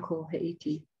ahako he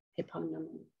iti he paunama.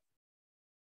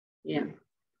 Yeah,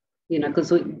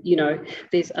 because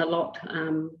there's a lot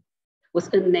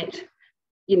within that,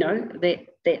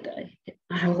 that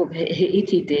ahako he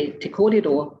iti te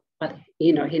kōrero, but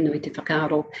he nui te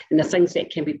whakaaro, and the things that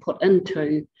can be put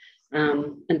into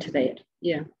that.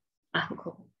 Yeah,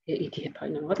 ahako he iti he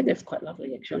paunama. I think that's quite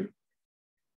lovely, actually.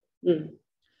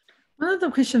 One of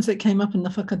the questions that came up in the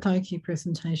whakatauki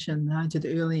presentation that I did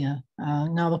earlier,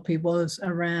 Ngaropi, was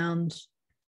around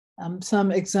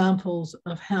some examples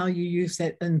of how you use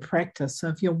that in practice. So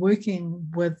if you're working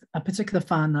with a particular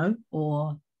whānau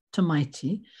or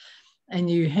tamaiti, and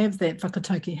you have that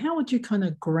whakatauki, how would you kind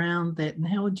of ground that, and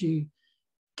how would you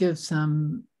give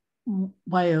some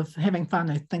way of having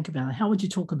whānau think about it? How would you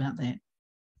talk about that?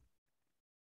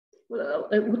 Well,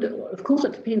 of course,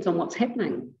 it depends on what's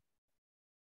happening.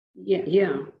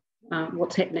 Yeah.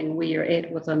 What's happening where you're at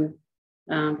within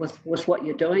with what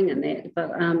you're doing and that.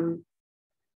 But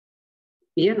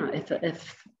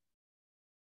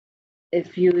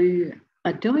if you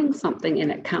are doing something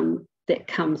and that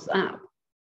comes up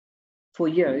for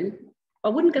you, I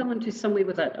wouldn't go into somewhere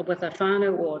with a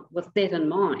whānau or with that in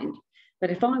mind.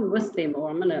 But if I'm with them or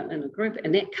I'm in a group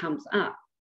and that comes up,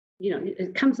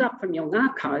 it comes up from your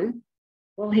ngākau,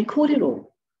 well, he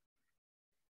kōrero.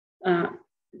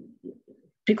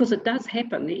 Because it does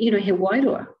happen, he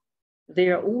wairua.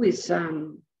 There are always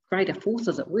greater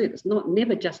forces at work. It's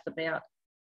never just about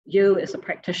you as a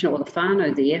practitioner or the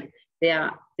whānau there.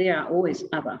 There are always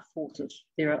other forces.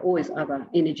 There are always other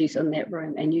energies in that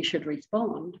room, and you should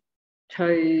respond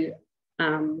to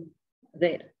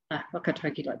that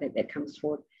whakatauki like that comes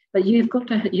forward. But you've got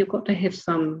to have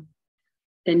some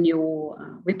in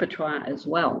your repertoire as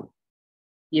well.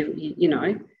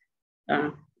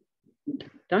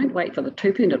 Don't wait for the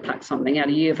tupu to pluck something out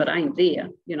of you if it ain't there.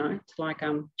 It's like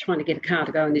trying to get a car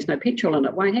to go and there's no petrol in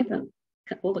it. Won't happen.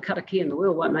 All the karakia in the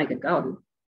world won't make it go.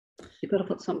 You've got to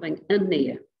put something in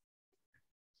there.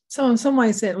 So in some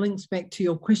ways that links back to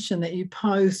your question that you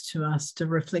posed to us to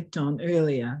reflect on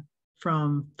earlier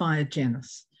from Whaia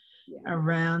Janice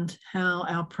around how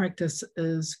our practice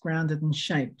is grounded and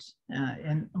shaped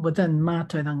and within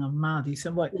mātauranga Māori.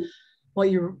 So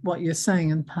what you're saying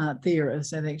in part there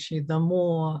is that actually the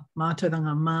more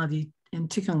mātauranga Māori and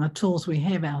tikanga tools we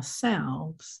have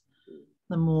ourselves,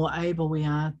 the more able we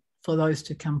are for those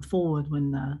to come forward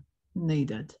when they're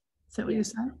needed. Is that what you're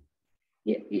saying?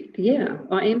 Yeah,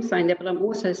 I am saying that, but I'm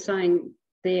also saying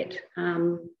that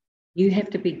you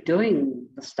have to be doing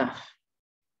the stuff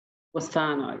with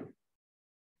whānau.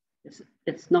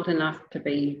 It's not enough to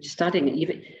be studying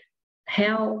it.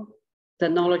 How the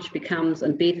knowledge becomes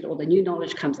embedded or the new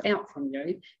knowledge comes out from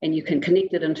you and you can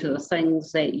connect it into the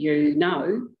things that you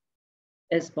know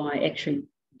is by actually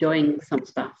doing some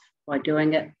stuff, by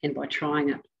doing it and by trying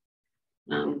it.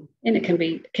 And it can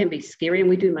be scary, and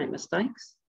we do make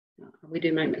mistakes. But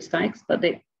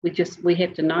that we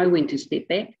have to know when to step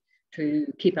back to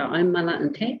keep our own mana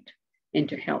intact and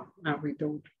to help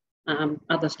rebuild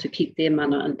others to keep their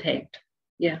mana intact.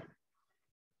 Yeah.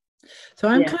 So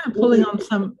I'm kind of pulling on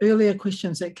some earlier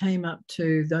questions that came up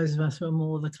to those of us who are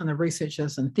more the kind of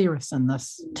researchers and theorists in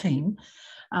this team.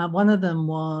 One of them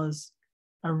was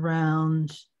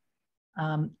around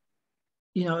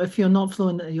you know, if you're not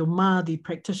fluent, you're Māori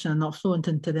practitioner, not fluent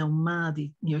in Te Reo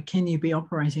Māori, you know, can you be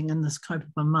operating in this kaupapa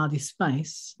Māori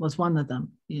space was one of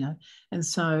them, you know. And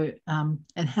so, and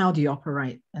how do you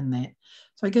operate in that?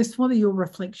 So I guess what are your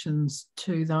reflections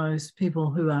to those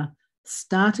people who are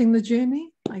starting the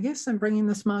journey, I guess, and bringing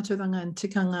this mātauranga and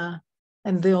tikanga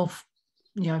and they'll,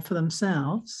 you know, for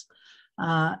themselves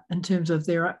in terms of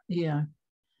their,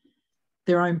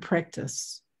 their own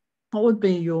practice? What would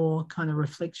be your kind of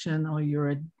reflection or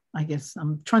your, I guess,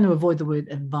 I'm trying to avoid the word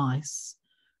advice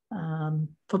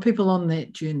for people on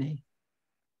that journey?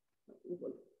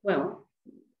 Well,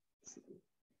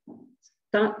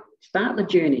 start the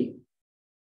journey.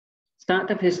 Start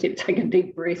the first step, take a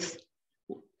deep breath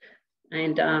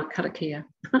and karakia.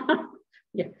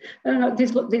 Yeah,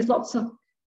 there's lots of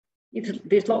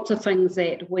things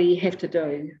that we have to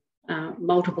do,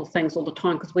 multiple things all the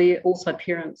time, because we're also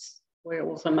parents. We're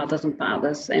also mothers and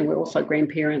fathers, and we're also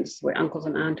grandparents, we're uncles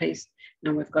and aunties,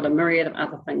 and we've got a myriad of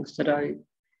other things to do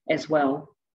as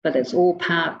well. But it's all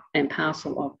part and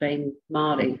parcel of being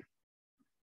Māori.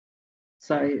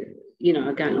 So, you know,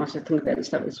 again, I should think about it,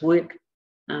 so it's work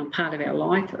part of our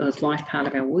life, or is life part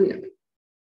of our work?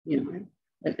 You know,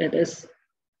 it is,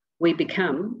 we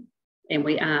become, and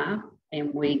we are,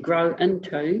 and we grow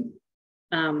into,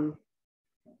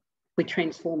 we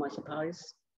transform, I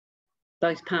suppose,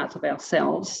 those parts of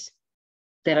ourselves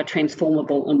that are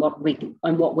transformable in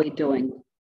what we're doing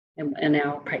in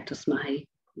our practice mahi.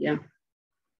 Yeah.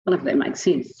 I don't know if that makes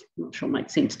sense. I'm not sure it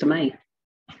makes sense to me.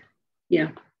 Yeah.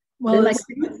 Well,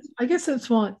 I guess that's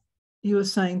what you were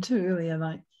saying too earlier,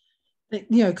 like,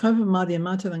 you know, kaupapa Māori and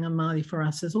mātauranga Māori for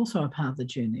us is also a part of the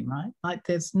journey, right? Like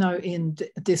there's no end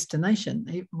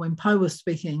destination. When Pau was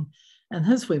speaking in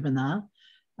his webinar,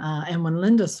 and when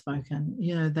Linda's spoken,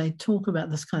 you know, they talk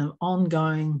about this kind of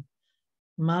ongoing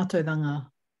mātauranga.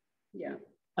 Yeah.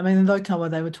 I mean, in Waka,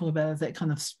 they would talk about it as that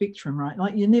kind of spectrum, right?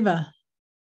 Like you never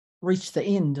reach the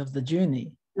end of the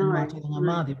journey in mātauranga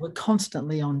Māori. We're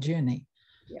constantly on journey.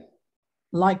 Yeah.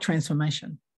 Like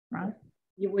transformation, right?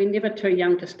 Yeah, we're never too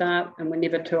young to start, and we're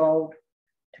never too old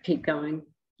to keep going.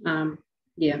 To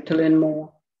learn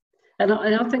more. And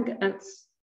I think it's,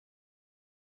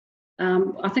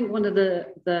 I think one of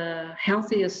the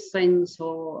healthiest things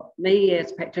for me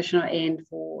as a practitioner and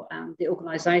for the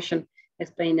organisation has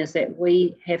been is that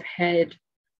we have had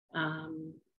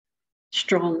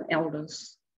strong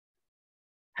elders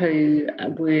who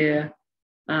were,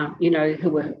 who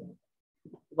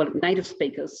were native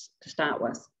speakers to start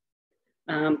with,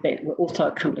 that were also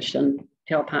accomplished in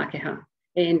Te Ao Pākehā.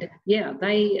 And yeah,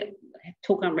 they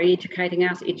took on educating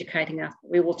us.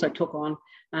 We also took on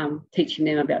teaching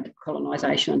them about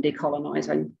colonisation and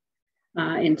decolonising.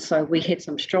 And so we had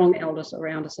some strong elders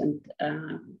around us, and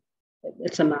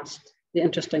it's a must. The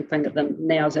interesting thing of them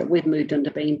now is that we've moved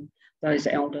into being those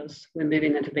elders. We're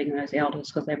moving into being those elders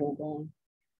because they've all gone.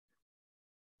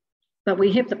 But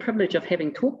we have the privilege of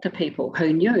having talked to people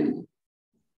who knew,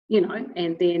 you know,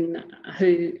 and then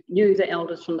who knew the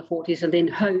elders from the 40s, and then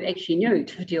who actually knew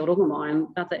Te Reo Rongamai and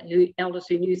other elders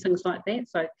who knew things like that.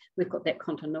 So we've got that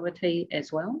continuity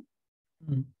as well.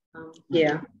 Mm.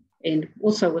 And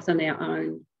also within our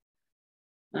own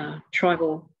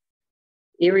tribal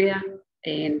area,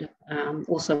 and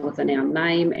also within our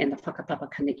name and the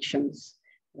whakapapa connections.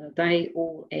 They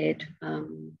all add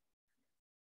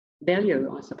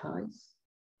value, I suppose.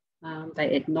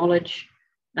 They add knowledge,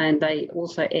 and they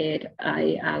also add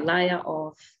a layer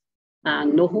of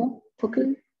noho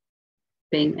puku,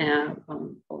 being an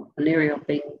area of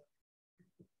being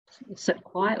sit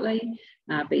quietly,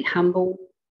 be humble,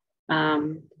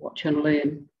 watch and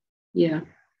learn. Yeah.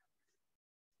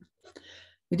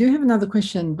 We do have another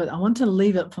question, but I want to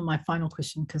leave it for my final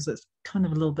question because it's kind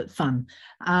of a little bit fun.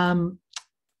 But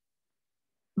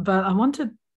I want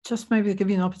to just maybe give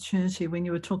you an opportunity when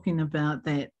you were talking about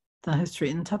that, the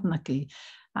history in Taranaki.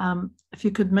 If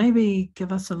you could maybe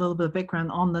give us a little bit of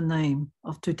background on the name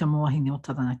of Tūtama Wahine o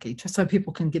Taranaki, just so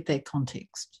people can get that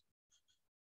context.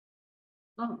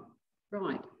 Oh,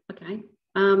 right. Okay.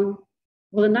 Well,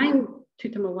 the name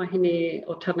Tūtama Wahine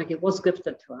o Taranaki was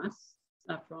gifted to us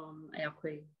from our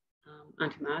koe,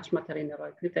 Auntie Marge, Matarena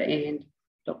Rauputa, and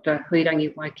Dr.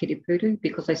 Huirangi Waikiripuru,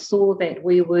 because they saw that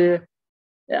we were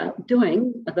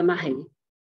doing the mahi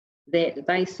that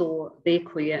they saw their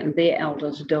kuia and their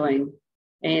elders doing,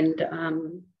 and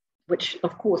which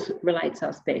of course relates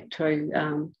us back to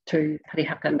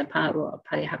Parihaka and the Pārua of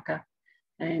Parihaka,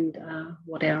 and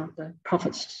what the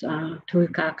prophets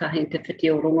Tuhukaka and Te Whiti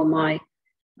o Rongamai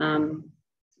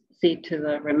said to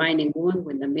the remaining women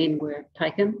when the men were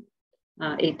taken,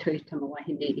 e tūtama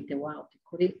wahine I te wā o te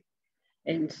kore.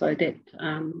 And so that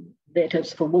that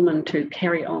is for women to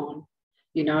carry on,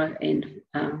 you know, and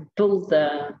fill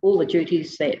all the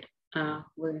duties that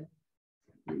were,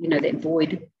 you know, that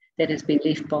void that has been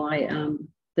left by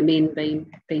the men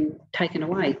being taken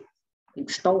away, being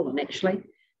stolen actually.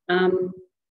 And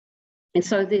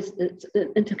so there's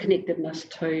interconnectedness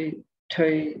to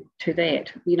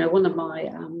that. You know, one of my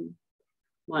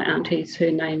my aunties,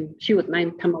 she was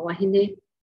named Tamawahine,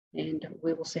 and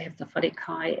we also have the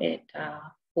wharekai at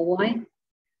Hawaii,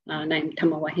 named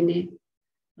Tamawahine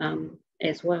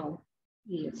as well.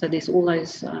 Yeah, so there's all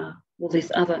these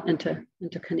other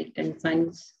interconnecting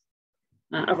things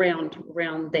around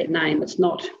that name. It's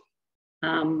not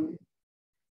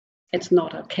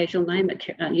a casual name.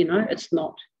 You know, it's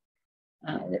not.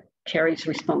 It carries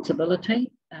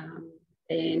responsibility,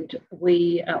 and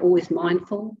we are always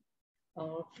mindful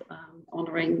of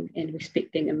honouring and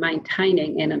respecting and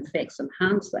maintaining, and in fact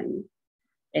enhancing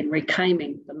and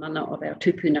reclaiming the mana of our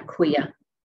tupuna kuia,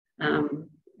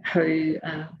 who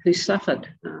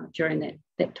suffered during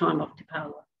that time of Te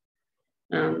Pāua.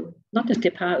 Not just Te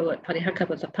Pāua at Parihaka,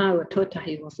 but the Pāua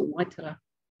tuatahi was in Waitara,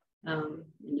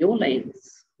 in your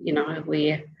lands, you know,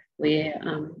 where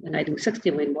in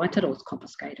 1860 when Waitara was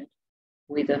confiscated,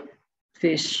 where the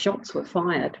first shots were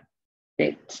fired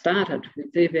that started,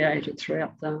 reverberated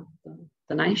throughout the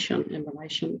nation in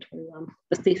relation to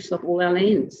the thefts of all our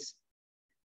lands.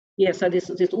 Yeah, so there's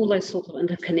all those sorts of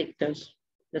interconnectors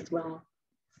as well.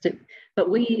 So, but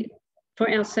we, for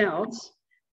ourselves,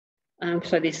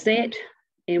 so there's that,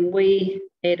 and we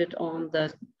added on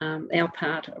our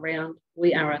part around,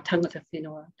 we are a tangata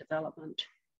whenua development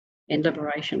and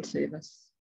liberation service.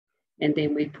 And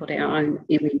then we put our own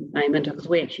iwi name into it, because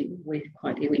we're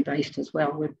quite iwi based as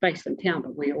well. We're based in town,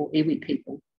 but we're all iwi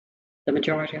people. The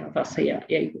majority of us here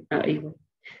are iwi.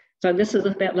 So this is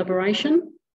about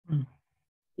liberation. Mm.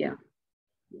 Yeah.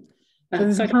 So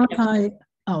there's a pātai,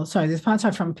 there's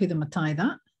pātai from Peter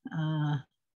Mataida,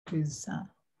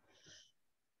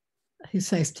 who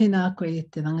says, tēnā koe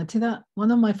te rangatira. One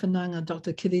of my whanaunga,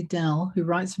 Dr. Kitty Dell, who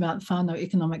writes about whānau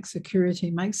economic security,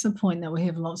 makes the point that we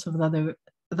have lots of other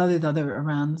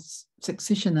around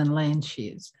succession and land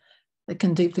shares that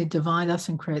can deeply divide us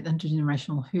and create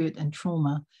intergenerational hurt and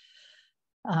trauma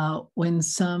when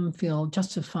some feel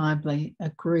justifiably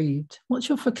aggrieved. What's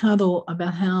your whakaaro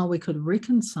about how we could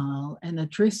reconcile and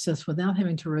address this without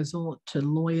having to resort to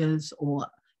lawyers or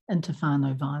into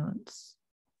whānau violence?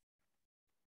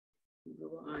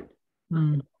 Right.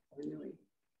 Mm.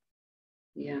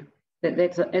 Yeah,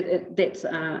 that's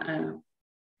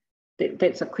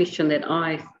a question that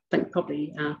I think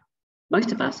probably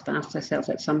most of us have asked ourselves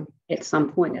at some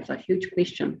point. It's a huge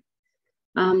question,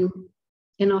 and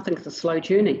I think it's a slow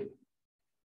journey.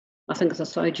 But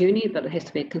it has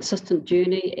to be a consistent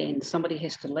journey, and somebody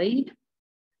has to lead,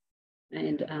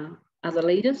 and other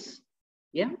leaders,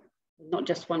 yeah, not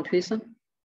just one person.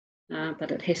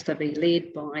 But it has to be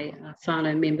led by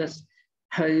whānau members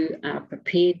who are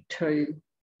prepared to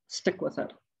stick with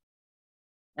it,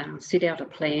 set out a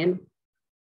plan,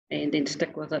 and then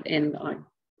stick with it. And I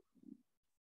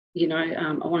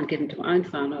won't get into my own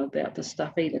whānau about this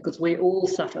stuff either, because we all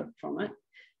suffer from it,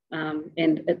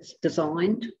 and it's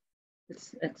designed.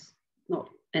 It's not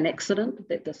an accident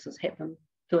that this has happened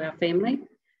to our family,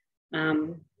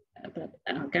 but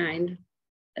again,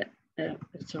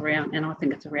 it's around, and I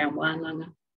think it's around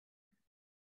wānanga.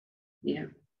 Yeah.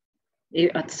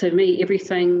 To me,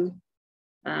 everything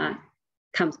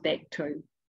comes back to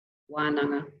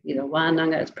wānanga. Either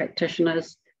wānanga as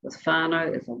practitioners, with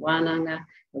whānau as a wānanga,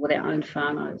 or with our own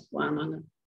whānau as wānanga.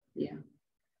 Yeah.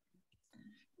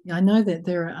 Yeah, I know that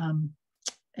there are,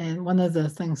 and one of the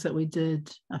things that we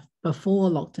did before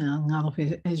lockdown,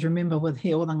 Ngaropi, as you remember with He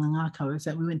Oranga Ngākau, is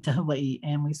that we went to Hawaii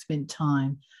and we spent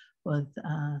time with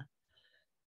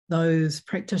those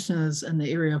practitioners in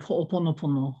the area of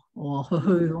ho'oponopono or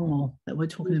huhurongo that we're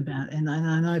talking about. And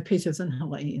I know Peter's in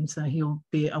Hawaii, and so he'll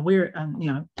be aware,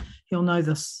 he'll know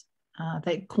this,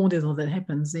 that kōrero that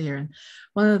happens there. And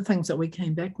one of the things that we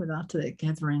came back with after that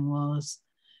gathering was,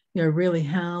 really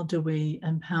how do we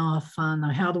empower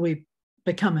whānau? How do we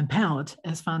become empowered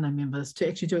as whānau members to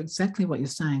actually do exactly what you're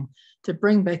saying, to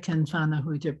bring back in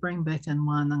whānau, to bring back in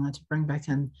wānanga, to bring back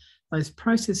in those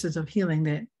processes of healing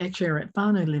that actually are at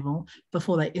whānau level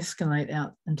before they escalate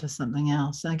out into something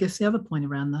else. And I guess the other point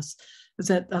around this is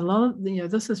that a lot of,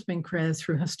 this has been created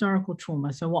through historical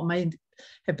trauma. So what may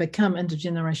have become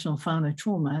intergenerational whānau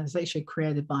trauma is actually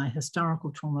created by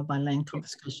historical trauma, by land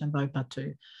confiscation, by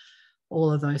patu,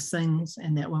 all of those things.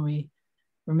 And that when we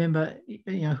remember,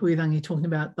 Huirangi talking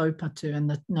about tau patu and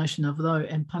the notion of tau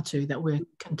and patu, that we're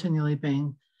continually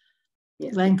being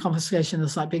Land confiscation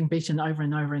is like being beaten over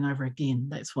and over and over again.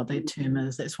 That's what that term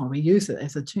is. That's why we use it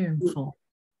as a term for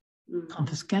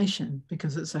confiscation,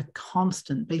 because it's a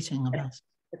constant beating of us.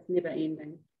 It's never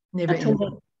ending. Never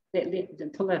until ending.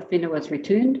 Until the whenua is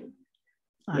returned.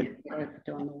 Right.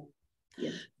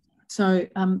 Yeah. So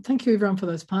thank you everyone for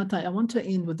those pātai. I want to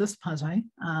end with this pātai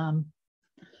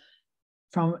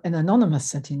from an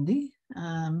anonymous attendee.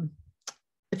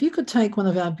 If you could take one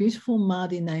of our beautiful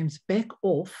Māori names back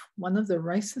off one of the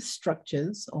racist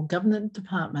structures or government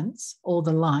departments or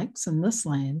the likes in this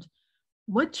land,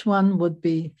 which one would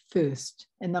be first?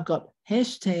 And I've got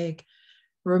hashtag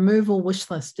removal wish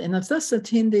list. And if this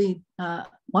attendee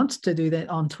wants to do that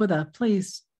on Twitter,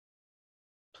 please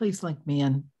link me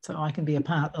in so I can be a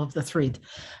part of the thread.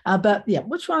 But yeah,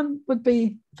 which one would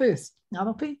be first?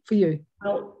 Ngaropi, for you.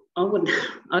 Well, I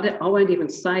won't even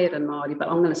say it in Māori, but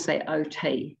I'm going to say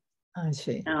OT. I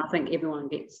see. And I think everyone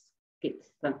gets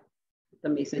the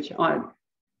message. I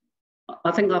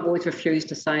think I've always refused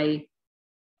to say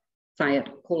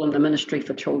it, call them the Ministry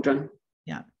for Children.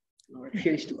 Yeah. I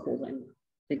refuse to call them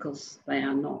because they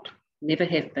are not, never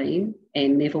have been,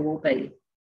 and never will be.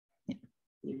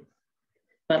 Yeah.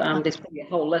 But there's probably a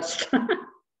whole list.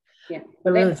 Yeah,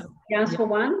 but you asked for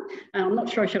one. I'm not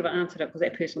sure I should have answered it because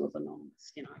that person was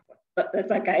anonymous, but that's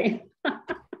okay.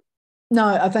 No,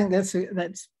 I think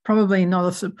that's probably not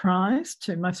a surprise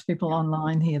to most people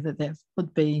online here that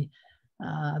would be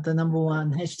the number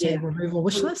one hashtag removal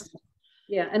wish list.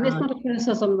 Yeah, and that's not a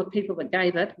criticism of the people that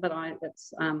gave it, but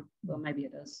well, maybe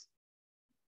it is.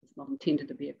 It's not intended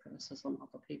to be a criticism of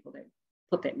the people that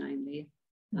put that name there,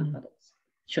 but it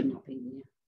should not be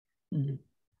there. Mm.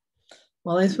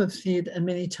 Well, as we've said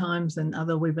many times in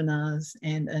other webinars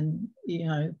and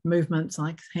movements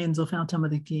like Hands Off Our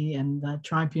Tamariki and the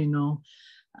Tribunal,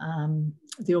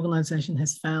 the organisation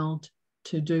has failed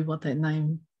to do what that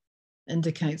name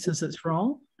indicates as its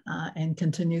role and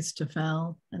continues to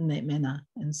fail in that manner.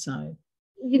 And so...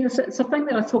 it's the thing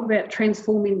that I talk about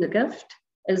transforming the gift,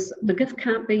 is the gift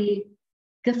can't be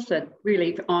gifted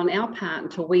really on our part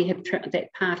until we have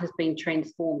that part has been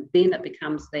transformed. Then it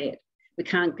becomes that. We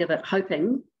can't give it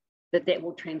hoping that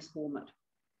will transform it.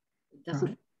 It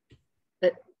doesn't.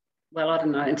 Right. Well, I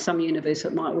don't know. In some universe,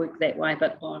 it might work that way,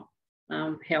 but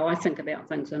how I think about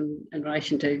things in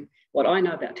relation to what I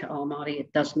know about Te Ao Māori,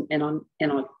 it doesn't. And I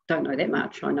don't know that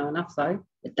much. I know enough though.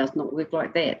 It does not work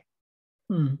like that.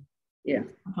 Yeah.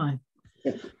 Fine.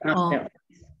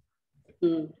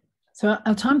 So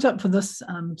our time's up for this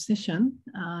session.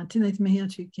 Tēnei te mihi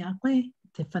atu ki a koe.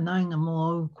 Te whanaunga mō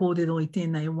au kōrero I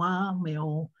tēnei wā me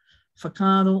o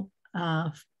whakaaro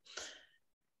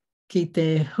ki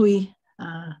te hui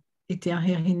I te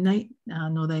ahiahi nei,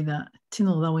 no reira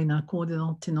tino rawi nā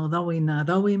kōrero, tino rawi nā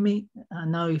rawi mi,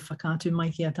 nau I whakaatu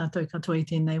mai ki a tātou katoa I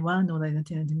tēnei wā, no reira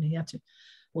tēnei te mihi atu.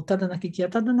 O taranaki ki a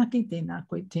taranaki, tēnā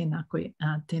koe,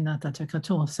 tēnā tātou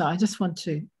katoa. So I just want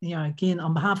to, again,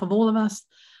 on behalf of all of us,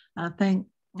 thank,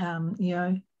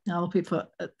 Ngaropi for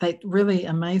that really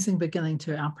amazing beginning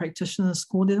to our practitioners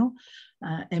kōrero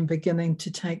and beginning to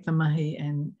take the mahi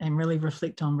and really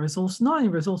reflect on resources, not only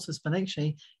resources, but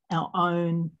actually our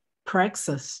own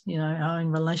praxis, our own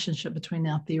relationship between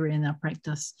our theory and our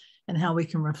practice and how we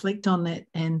can reflect on that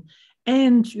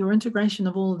and your integration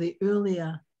of all the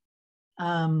earlier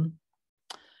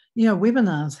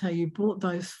webinars, how you brought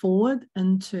those forward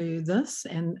into this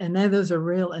and that is a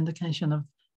real indication of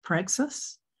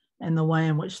praxis and the way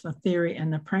in which the theory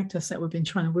and the practice that we've been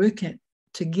trying to work at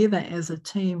together as a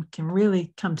team can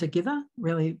really come together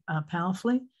really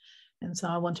powerfully. And so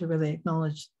I want to really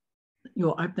acknowledge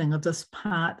your opening of this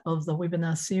part of the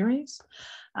webinar series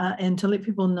and to let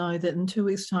people know that in 2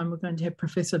 weeks' time, we're going to have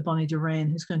Professor Bonnie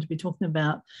Duran, who's going to be talking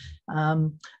about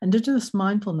Indigenous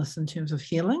mindfulness in terms of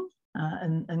healing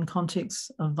in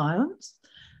contexts of violence.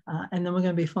 And then we're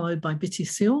going to be followed by Betty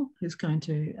Seal, who's going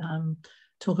to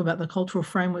talk about the cultural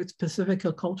frameworks,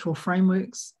 Pacifica cultural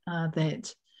frameworks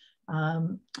that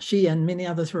she and many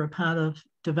others were a part of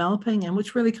developing and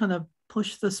which really kind of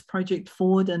pushed this project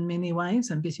forward in many ways.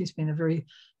 And Betty's been a very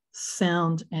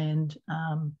sound and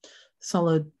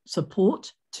solid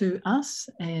support to us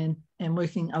and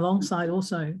working alongside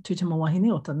also Tūtama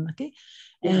Wahine o Taranaki.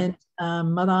 And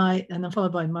Marae, and then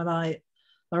followed by Marae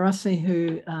Barassi,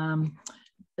 who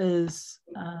is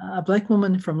a Black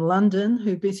woman from London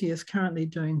who Betty is currently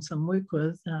doing some work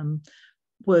with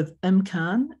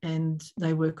IMCAN, and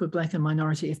they work with Black and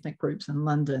minority ethnic groups in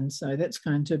London. So that's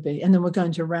going to be, and then we're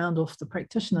going to round off the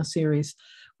practitioner series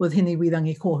with Hini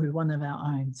Wirangi Kohu, one of our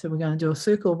own. So we're going to do a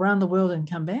circle around the world and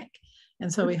come back.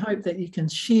 And so we hope that you can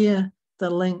share the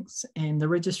links and the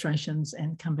registrations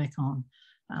and come back on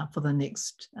for the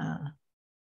next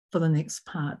for the next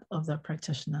part of the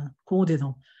practitioner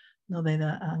kōrero. No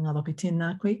reira, Ngaropi,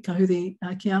 tēnā koe. Ka huri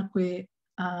ki a koe,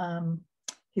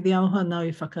 he rea oha nau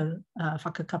I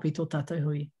whakakapi tō tātou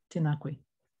hui. Tēnā koe.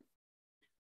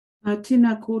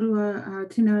 Tēnā kōrua,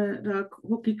 tēnā rā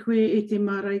hoki koe e te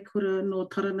maraikura no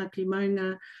taranaki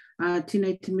maunga,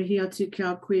 tēnei te mihi atu ki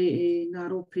a koe e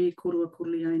Ngaropi kōrua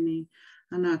koriaini,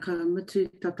 ana ka mutu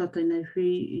tātātai nei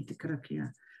hui I te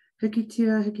karakia.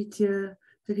 Hikitia, hikitia,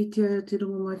 hikitia te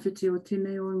rongo mai whiti o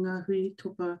tēnei o ngā hui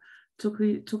topa,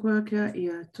 tuku a kia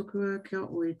ia, tuku a kia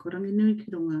oe, ko rangi nui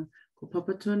ki runga, ko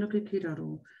papatuanuku ki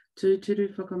raro,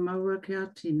 tūturu whakamaua ki a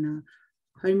tēnā,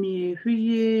 haumi e hui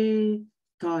e,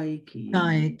 taiki.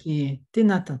 Taiki.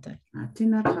 Tēnā tātai.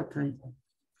 Tēnā tātai.